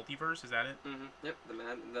of the Multiverse, is that it? Mm-hmm. Yep,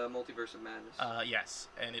 the Multiverse of Madness. Yes,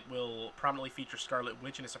 and it will prominently feature Scarlet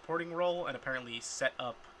Witch in a supporting role, and apparently set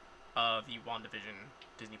up the WandaVision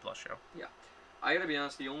Disney Plus show. Yeah. I gotta be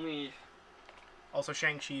honest, Also,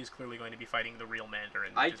 Shang-Chi is clearly going to be fighting the real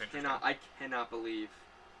Mandarin, I cannot believe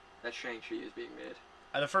that Shang-Chi is being made.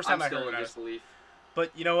 The first time I'm I heard still in it, disbelief.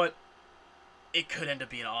 But you know what? It could end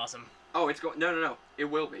up being awesome. Oh, it's going. No. It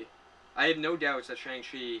will be. I have no doubts that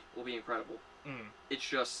Shang-Chi will be incredible. It's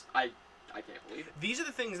just I can't believe it. These are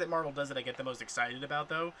the things that Marvel does that I get the most excited about,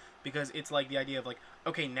 though, because it's like the idea of like,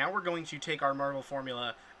 okay, now we're going to take our Marvel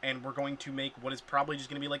formula and we're going to make what is probably just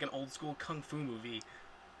going to be like an old school kung fu movie.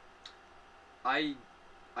 I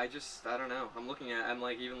don't know. I'm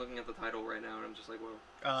even looking at the title right now, and I'm just like,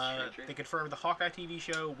 whoa. They confirmed the Hawkeye TV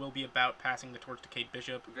show will be about passing the torch to Kate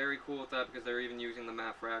Bishop. Very cool with that, because they're even using the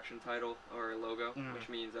Matt Fraction title, or logo, which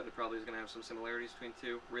means that it probably is going to have some similarities between the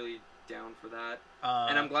two. Really down for that.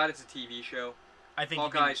 And I'm glad it's a TV show. I think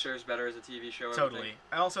Hawkeye serves better as a TV show. Totally.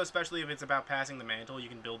 And also, especially if it's about passing the mantle, you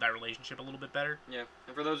can build that relationship a little bit better. Yeah.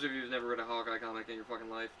 And for those of you who've never read a Hawkeye comic in your fucking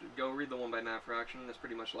life, go read the one by Matt Fraction. That's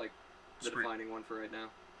pretty much like the defining one for right now.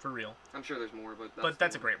 For real. I'm sure there's more, but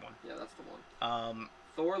that's a great one. Yeah, that's the one.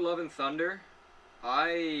 Thor: Love and Thunder.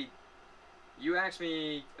 You asked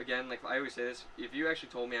me again, like I always say this. If you actually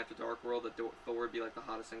told me after Dark World that Thor would be like the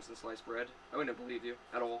hottest thing since sliced bread, I wouldn't have believed you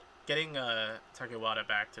at all. Getting Taika Waititi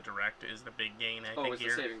back to direct is the big gain. I think it's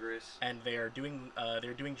here. the saving grace. And they're doing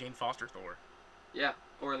Jane Foster Thor. Yeah,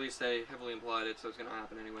 or at least they heavily implied it, so it's gonna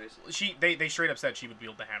happen anyways. They straight up said she would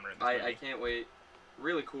wield the hammer in this movie. I can't wait.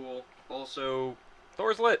 Really cool. Also,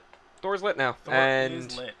 Thor's lit. Thor's lit now. Thor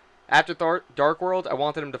is lit. After Dark World, I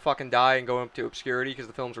wanted him to fucking die and go into obscurity because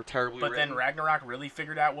the films were terribly written. But then Ragnarok really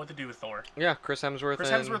figured out what to do with Thor. Yeah, Chris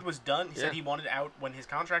Hemsworth was done. He said he wanted out when his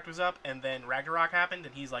contract was up, and then Ragnarok happened,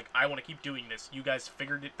 and he's like, I want to keep doing this. You guys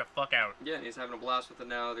figured it the fuck out. Yeah, and he's having a blast with it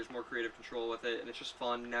now. There's more creative control with it, and it's just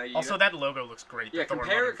fun. Now that logo looks great. Yeah,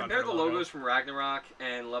 compare the logos from Ragnarok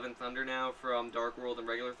and Love and Thunder now from Dark World and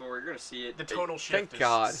regular Thor. You're going to see it. The tonal shift is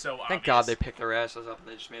so obvious. Thank God they picked their asses up and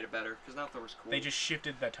they just made it better, because now Thor's cool. They just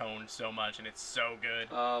shifted the tone so much, and it's so good.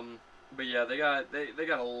 But yeah, they got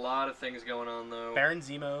a lot of things going on though. Baron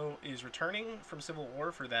Zemo is returning from Civil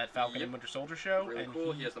War for that Falcon and Winter Soldier show. Really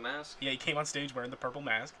cool. He has the mask. Yeah, he came on stage wearing the purple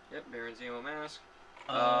mask. Yep, Baron Zemo mask.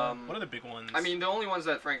 What are the big ones? I mean, the only ones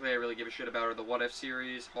that frankly I really give a shit about are the What If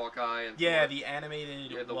series, Hawkeye, and Thor. The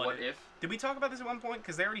animated. Yeah, the What If. Did we talk about this at one point?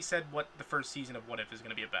 Because they already said what the first season of What If is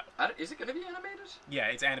going to be about. Is it going to be animated? Yeah,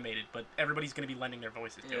 it's animated, but everybody's going to be lending their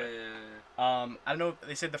voices to it. Yeah. I don't know.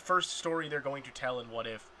 They said the first story they're going to tell in What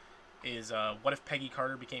If is what if Peggy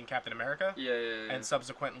Carter became Captain America? Yeah. And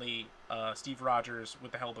subsequently, Steve Rogers,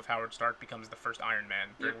 with the help of Howard Stark, becomes the first Iron Man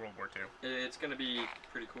during World War II. It's going to be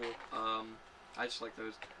pretty cool. I just like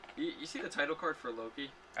those. You see the title card for Loki?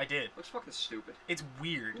 I did. Looks fucking stupid. It's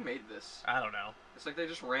weird. Who made this? I don't know. It's like they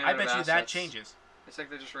just ran out of assets. I bet you that changes. It's like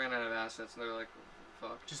they just ran out of assets and they're like,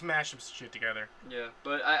 fuck. Just mash some shit together. Yeah,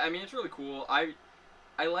 but I mean, it's really cool. I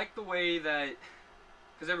like the way that,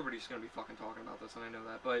 because everybody's going to be fucking talking about this and I know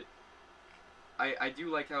that, but I do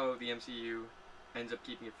like how the MCU ends up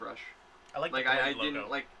keeping it fresh. I like the I logo. didn't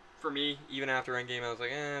like. For me, even after Endgame, I was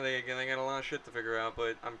like, they got a lot of shit to figure out,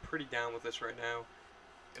 but I'm pretty down with this right now.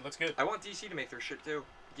 It looks good. I want DC to make their shit too.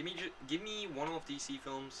 Give me one-off DC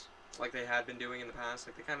films like they had been doing in the past.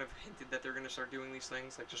 Like they kind of hinted that they're gonna start doing these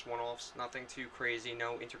things, like just one-offs, nothing too crazy,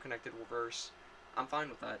 no interconnected reverse. I'm fine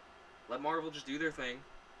with that. Let Marvel just do their thing,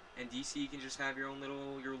 and DC can just have your own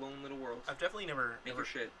little world. I've definitely never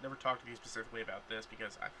talked to you specifically about this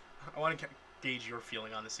because I want to gauge your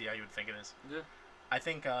feeling on this, see how you would think of this. Yeah. I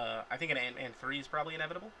think an Ant-Man 3 is probably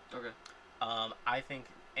inevitable. Okay. I think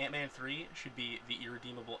Ant-Man 3 should be the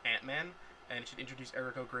irredeemable Ant-Man, and it should introduce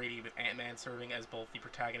Eric O'Grady with Ant-Man serving as both the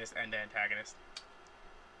protagonist and antagonist,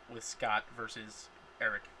 with Scott versus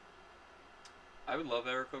Eric. I would love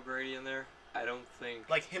Eric O'Grady in there. I don't think...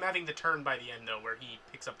 Like, him having the turn by the end, though, where he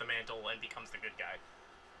picks up the mantle and becomes the good guy.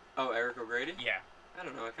 Oh, Eric O'Grady? Yeah. I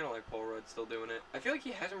don't know. I kind of like Paul Rudd still doing it. I feel like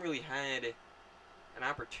he hasn't really had an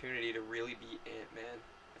opportunity to really be Ant-Man,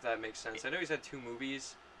 if that makes sense. I know he's had 2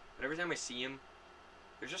 movies, but every time I see him,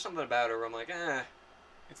 there's just something about it where I'm like,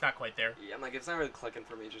 It's not quite there. Yeah, I'm like, it's not really clicking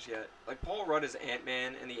for me just yet. Like, Paul Rudd as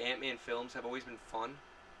Ant-Man and the Ant-Man films have always been fun.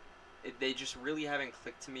 They just really haven't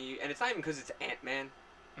clicked to me. And it's not even because it's Ant-Man,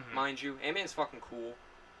 mind you. Ant-Man's fucking cool.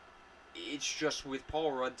 It's just with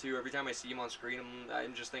Paul Rudd, too. Every time I see him on screen,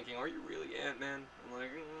 I'm just thinking, are you really Ant-Man? I'm like,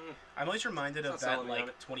 I'm always reminded of It's not that, selling me on like,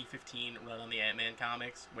 it. 2015 run on the Ant-Man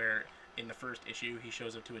comics, where in the first issue, he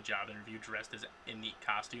shows up to a job interview dressed as in the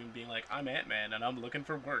costume, being like, I'm Ant-Man, and I'm looking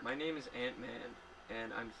for work. my name is Ant-Man,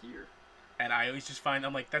 and I'm here. And I always just find,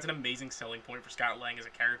 I'm like, that's an amazing selling point for Scott Lang as a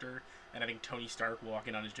character, and having Tony Stark walk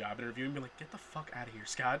in on his job interview and be like, get the fuck out of here,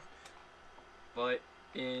 Scott. But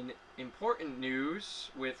in important news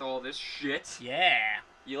with all this shit, Yeah.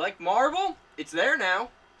 you like Marvel? It's there now,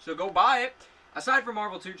 so go buy it. Aside from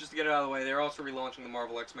Marvel 2, just to get it out of the way, they're also relaunching the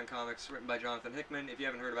Marvel X-Men comics written by Jonathan Hickman. If you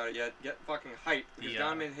haven't heard about it yet, get fucking hyped, because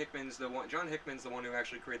John Hickman's the one who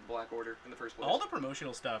actually created the Black Order in the first place. All the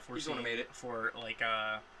promotional stuff we're He's the one seeing who made it. for,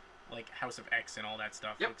 like House of X and all that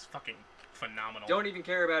stuff looks fucking phenomenal. Don't even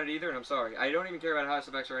care about it either, and I'm sorry. I don't even care about House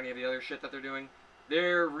of X or any of the other shit that they're doing.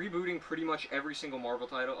 They're rebooting pretty much every single Marvel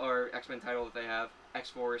title, or X-Men title that they have.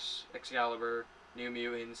 X-Force, Excalibur, New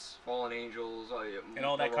Mutants, Fallen Angels, and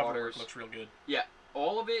all that cover Marauders. work looks real good. Yeah,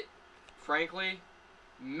 all of it, frankly,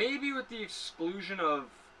 maybe with the exclusion of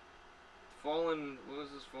Fallen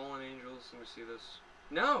Angels? Let me see this.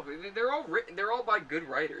 No, they're all written. They're all by good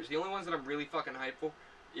writers. The only ones that I'm really fucking hyped for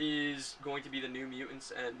is going to be the New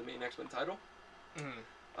Mutants and the main X-Men title.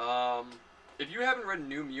 If you haven't read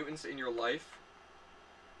New Mutants in your life,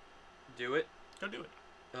 do it. Go do it.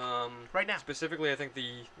 Right now. Specifically, I think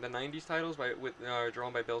the 90s titles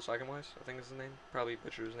drawn by Bill Sikenwise, I think is his name. Probably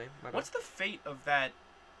butchered his name. What's the fate of that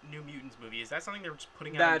New Mutants movie? Is that something they're just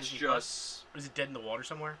putting out? That's Disney Plus? Or is it dead in the water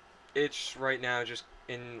somewhere? It's right now just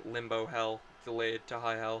in limbo hell, delayed to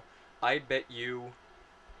high hell. I bet you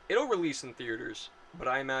it'll release in theaters, but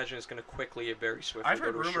I imagine it's going to quickly and very swiftly I've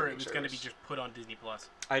heard go to a rumor streaming it was going to be service. just put on Disney Plus.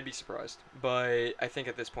 I'd be surprised, but I think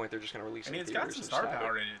at this point they're just going to release it in it's theaters. got some and star just have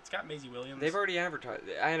power it. in it. It's got Maisie Williams. They've already advertised.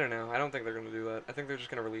 I don't know. I don't think they're going to do that. I think they're just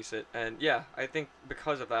going to release it. And yeah, I think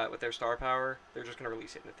because of that, with their star power, they're just going to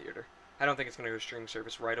release it in the theater. I don't think it's going to go to a streaming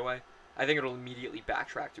service right away. I think it'll immediately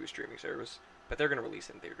backtrack to a streaming service, but they're going to release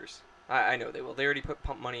it in theaters. I know they will. They already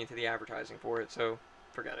pump money into the advertising for it, so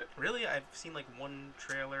forget it. Really? I've seen like one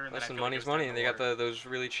trailer. And Listen, then I feel money's like money, and they got those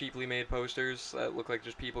really cheaply made posters that look like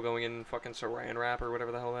just people going in fucking saran wrap or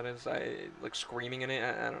whatever the hell that is. Like screaming in it.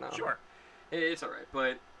 I don't know. Sure. It's alright,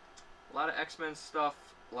 but a lot of X-Men stuff,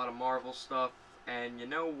 a lot of Marvel stuff, and you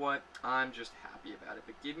know what? I'm just happy about it.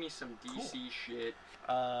 But give me some DC shit.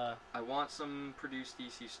 I want some produced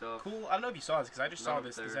DC stuff. Cool. I don't know if you saw this because I just None saw of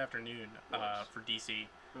this their afternoon works. for DC.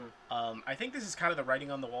 I think this is kind of the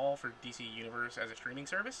writing on the wall for DC Universe as a streaming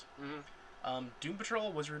service. Doom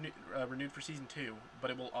Patrol was renewed for season 2,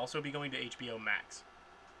 but it will also be going to HBO Max.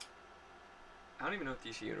 I don't even know if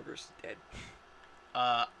DC Universe is dead.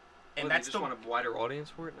 And They that's just want a wider audience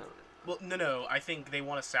for it? No. Well, no. I think they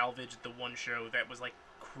want to salvage the one show that was like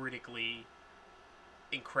critically,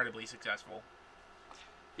 incredibly successful.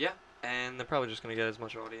 Yeah, and they're probably just gonna get as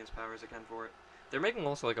much audience power as they can for it. They're making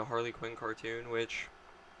also like a Harley Quinn cartoon, which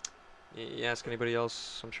you ask anybody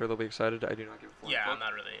else, I'm sure they'll be excited. I do not give a fuck. Yeah, I'm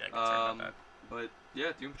not really concerned about that. But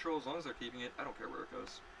yeah, Doom Patrol, as long as they're keeping it, I don't care where it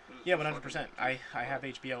goes. Yeah, 100%. I have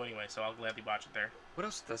HBO anyway, so I'll gladly watch it there. What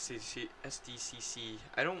else does SDCC?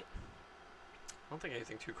 I don't think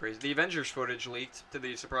anything too crazy. The Avengers footage leaked to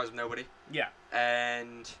the surprise of nobody. Yeah.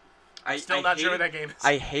 And I'm still not sure what hated- that game is.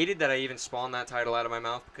 I hated that I even spawned that title out of my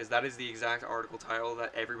mouth, because that is the exact article title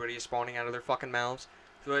that everybody is spawning out of their fucking mouths.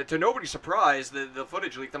 So, to nobody's surprise, the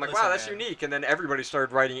footage leaked. I'm like, Listen, wow, that's man. unique. And then everybody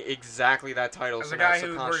started writing exactly that title. As so a guy now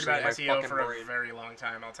who worried subconsciously about in my SEO fucking for a brain. very long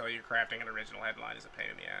time, I'll tell you, crafting an original headline is a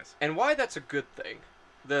pain in the ass. And why that's a good thing.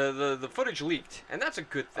 The footage leaked, and that's a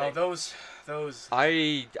good thing. Oh, those.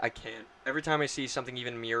 I can't. Every time I see something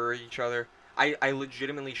even mirror each other, I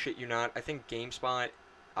legitimately shit you not. I think GameSpot,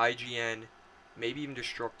 IGN, maybe even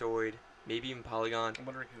Destructoid, maybe even Polygon. I'm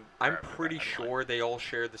wondering who. I'm grabbed pretty that headline. sure they all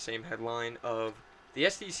shared the same headline of the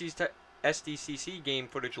SDC's SDCC game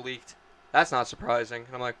footage leaked. That's not surprising.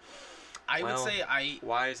 And I'm like, I would say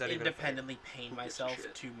why is that independently pain myself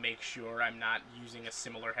to make sure I'm not using a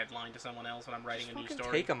similar headline to someone else when I'm writing a new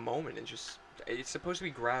story. Take a moment and just... It's supposed to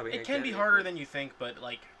be grabbing. It can be harder than you think, but,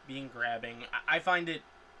 like, being grabbing... I find it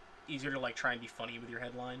easier to, like, try and be funny with your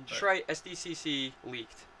headline. Just write SDCC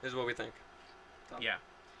leaked, is what we think. Yeah.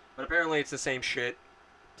 But apparently it's the same shit.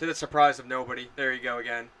 To the surprise of nobody. There you go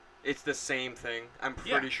again. It's the same thing. I'm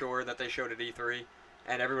pretty sure that they showed at E3.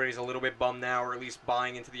 And everybody's a little bit bummed now, or at least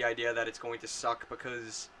buying into the idea that it's going to suck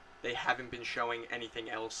because they haven't been showing anything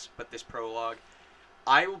else but this prologue.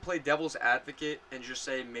 I will play devil's advocate and just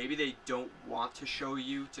say maybe they don't want to show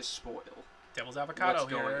you to spoil. Devil's avocado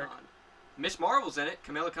what's going on. Miss Marvel's in it.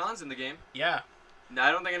 Kamala Khan's in the game. Yeah. No,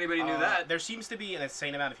 I don't think anybody knew that. There seems to be an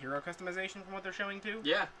insane amount of hero customization from what they're showing too.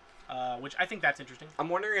 Yeah. Which I think that's interesting. I'm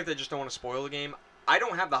wondering if they just don't want to spoil the game. I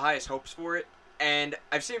don't have the highest hopes for it. And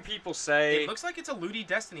I've seen people say... It looks like it's a Ludi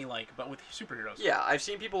Destiny-like, but with superheroes. Yeah, I've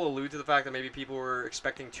seen people allude to the fact that maybe people were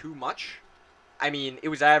expecting too much. I mean, it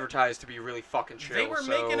was advertised to be really fucking chill. They were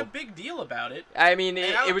making a big deal about it. I mean,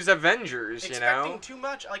 it was Avengers, you know? Expecting too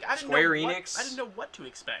much. Like, I didn't Enix. I didn't know what to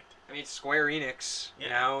expect. I mean, it's Square Enix. You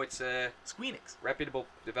know, it's a... Squeenix. Reputable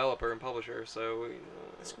developer and publisher, so...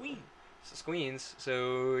 The Squeen. It's the Squeens.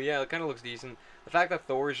 So, yeah, it kind of looks decent. The fact that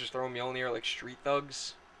Thor is just throwing Mjolnir like street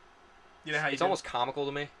thugs... You know how it's almost comical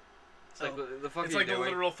to me. It's like, the fuck it's are you like doing? the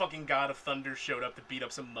literal fucking god of thunder showed up to beat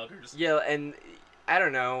up some muggers. Yeah, and I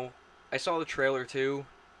don't know. I saw the trailer too.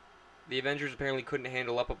 The Avengers apparently couldn't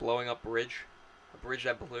handle up a blowing up bridge. A bridge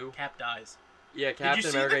that blew. Cap dies. Yeah, Captain America Did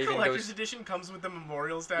you see the even collector's edition comes with the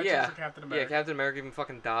memorial statue for Captain America? Yeah, Captain America even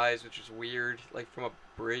fucking dies, which is weird. Like, from a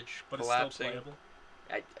bridge but collapsing. It's still playable.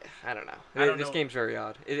 I don't know. This game's very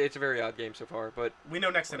odd. It's a very odd game so far, but... We know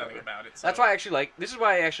next to nothing about it. So. That's why I actually like... This is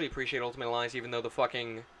why I actually appreciate Ultimate Alliance, even though the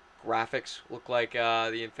fucking graphics look like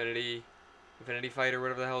the Infinity Fight or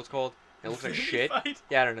whatever the hell it's called. It looks like shit. Fight?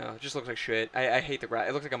 Yeah, I don't know. It just looks like shit. I hate the graphics.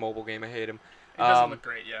 It looks like a mobile game. I hate them. It doesn't look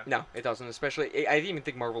great, yeah. No, it doesn't. Especially... I even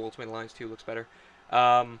think Marvel Ultimate Alliance 2 looks better.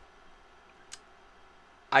 I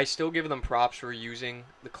still give them props for using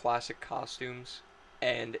the classic costumes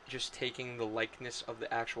and just taking the likeness of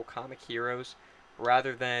the actual comic heroes,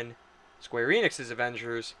 rather than Square Enix's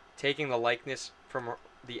Avengers taking the likeness from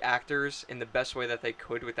the actors in the best way that they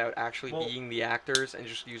could without actually being the actors and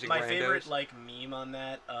just using randos. My favorite meme on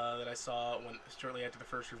that that I saw shortly after the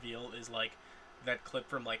first reveal is that clip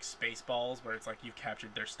from Spaceballs where it's like you've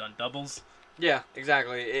captured their stunt doubles. Yeah,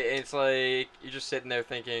 exactly. It's like you're just sitting there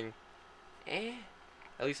thinking, eh.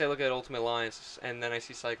 At least I look at Ultimate Alliance, and then I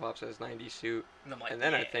see Cyclops in his 90s suit, and I'm like, and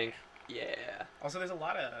then I think, yeah. Also, there's a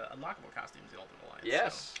lot of unlockable costumes in Ultimate Alliance.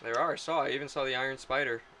 Yes, there are. I even saw the Iron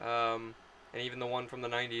Spider, and even the one from the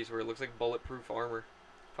 90s where it looks like bulletproof armor.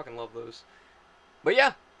 Fucking love those. But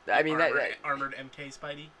yeah, I mean armored MK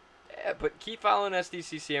Spidey. Yeah, but keep following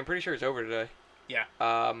SDCC. I'm pretty sure it's over today. Yeah.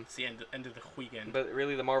 It's the end of the weekend. But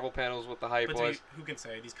really, the Marvel panels, what the hype was. Who can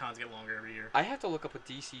say these cons get longer every year? I have to look up what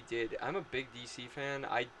DC did. I'm a big DC fan.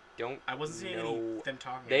 I wasn't seeing any them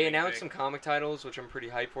talking. They announced some comic titles, which I'm pretty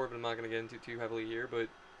hyped for, but I'm not going to get into too heavily here. But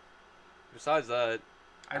besides that,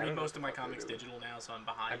 I read most of my comics digital now, so I'm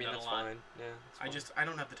behind. I mean, that's fine. Yeah, that's fine. I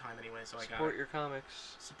don't have the time anyway, so I got support your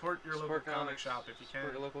comics. Support your local comic shop if you can.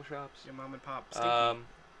 Support your local shops. Your mom and pop. Stinky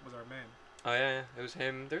was our man. Oh yeah, it was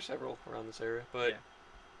him. There's several around this area, but. Yeah.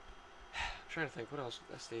 I'm trying to think, what else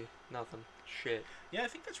with SD? Nothing. Shit. Yeah, I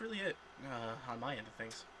think that's really it on my end of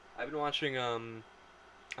things. I've been watching, I'm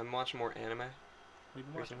watching more anime. We've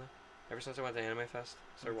been watching. Ever since I went to Anime Fest,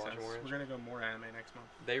 started watching more anime. We're gonna go more anime next month.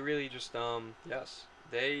 They really just, yes.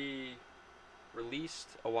 They released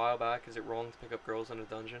a while back, Is It Wrong to Pick Up Girls in a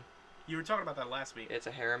Dungeon? You were talking about that last week. It's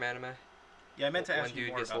a harem anime. Yeah, I meant to ask you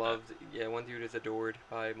more about that. Yeah, one dude is adored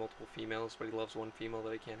by multiple females, but he loves one female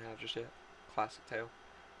that he can't have just yet. Classic tale.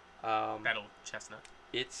 That old chestnut.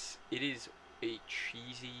 It is a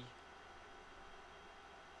cheesy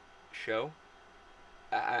show.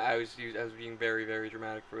 I was being very, very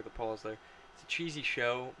dramatic for the pause there. It's a cheesy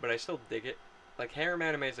show, but I still dig it. Like harem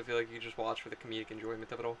animes, I feel like you just watch for the comedic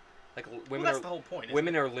enjoyment of it all. Like women that's the whole point.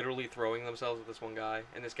 Women are literally throwing themselves at this one guy,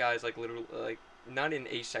 and this guy's like literally like not an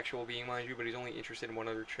asexual being, mind you, but he's only interested in one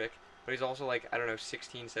other chick. But he's also like, I don't know,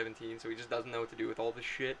 16, 17, so he just doesn't know what to do with all this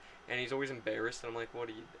shit, and he's always embarrassed, and I'm like, what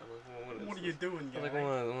are you doing, guy? I'm like,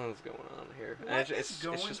 what's going on here? And it's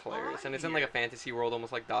just hilarious, and it's in like a fantasy world,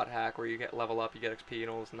 almost like Dot Hack, where you get level up, you get XP, and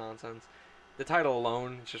all this nonsense. The title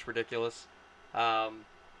alone is just ridiculous.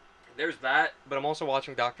 There's that, but I'm also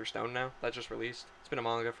watching Dr. Stone now. That just released. It's been a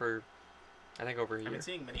manga for I think over a year. I've been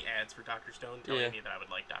seeing many ads for Dr. Stone telling me that I would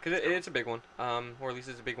like Dr. Because Stone. it's a big one, or at least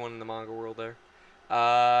it's a big one in the manga world there.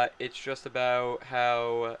 It's just about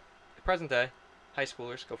how present day high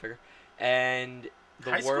schoolers, go figure, and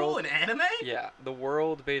the High world. school and anime? Yeah, the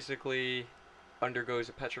world basically undergoes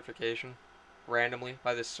a petrification randomly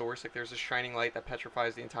by this source. Like there's a shining light that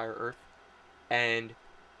petrifies the entire Earth, and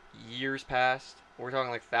years passed. We're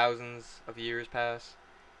talking like thousands of years pass,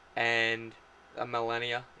 and a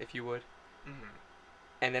millennia, if you would. Mm-hmm.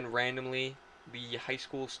 And then randomly, the high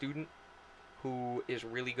school student who is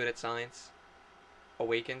really good at science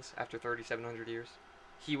awakens after 3,700 years.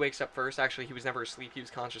 He wakes up first. Actually, he was never asleep. He was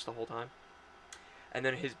conscious the whole time. And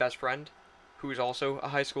then his best friend, who is also a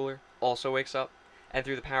high schooler, also wakes up. And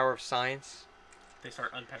through the power of science, they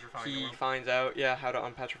start unpetrifying the he world. finds out, how to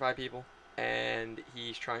unpetrify people. And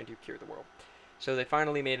he's trying to cure the world. So they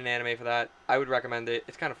finally made an anime for that. I would recommend it.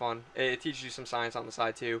 It's kind of fun. It teaches you some science on the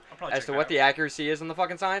side too. As to what the accuracy is in the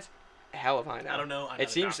fucking science, hell if I know. I don't know. It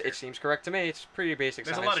seems correct to me. It's pretty basic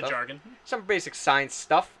There's science a lot stuff. of jargon. Some basic science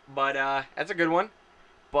stuff, but that's a good one.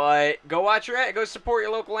 But go watch go support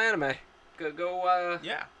your local anime. Go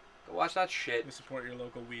watch that shit. You support your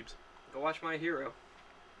local weebs. Go watch My Hero.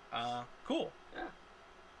 Cool. Yeah.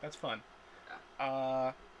 That's fun.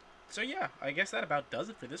 Yeah. So yeah, I guess that about does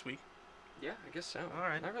it for this week. Yeah, I guess so. All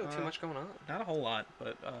right. Not really too much going on. Not a whole lot,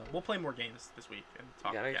 but we'll play more games this week and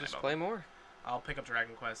talk Yeah, just play more. I'll pick up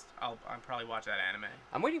Dragon Quest. I'll probably watch that anime.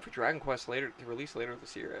 I'm waiting for Dragon Quest to release later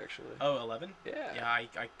this year, actually. Oh, 11? Yeah. Yeah, I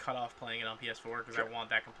cut off playing it on PS4 because I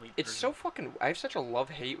want that complete It's version. so fucking... I have such a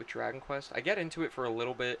love-hate with Dragon Quest. I get into it for a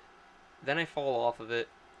little bit, then I fall off of it.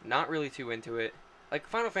 Not really too into it. Like,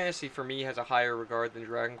 Final Fantasy, for me, has a higher regard than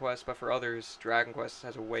Dragon Quest, but for others, Dragon Quest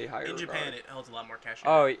has a way higher regard. In Japan, it holds a lot more cash.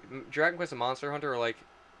 Oh, Dragon Quest and Monster Hunter are like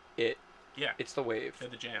it. Yeah. It's the wave. They're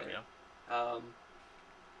the jam, yeah.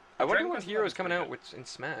 I wonder when Hero's coming out with in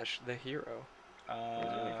Smash. The Hero. Coming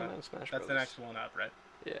out in Smash that's the next one up, right?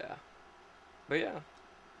 Yeah. But yeah.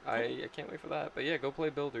 Cool. I can't wait for that. But yeah, go play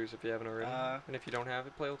Builders if you haven't already. And if you don't have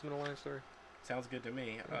it, play Ultimate Alliance Story. Sounds good to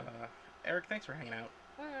me. Yeah. Eric, thanks for hanging out.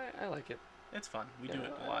 I like it. It's fun. We do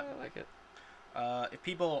it a lot. I like it. If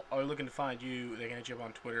people are looking to find you, they can hit you up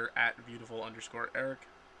on Twitter at beautiful_Eric.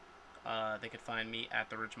 They could find me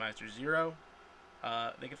at TheRichMeister0.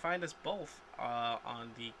 They can find us both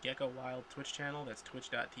on the Gecko Wild Twitch channel. That's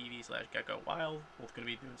twitch.tv/GeckoWild. Both going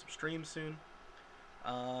to be doing some streams soon.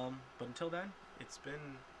 But until then, it's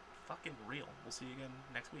been fucking real. We'll see you again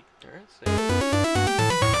next week. Alright, see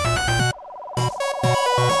you.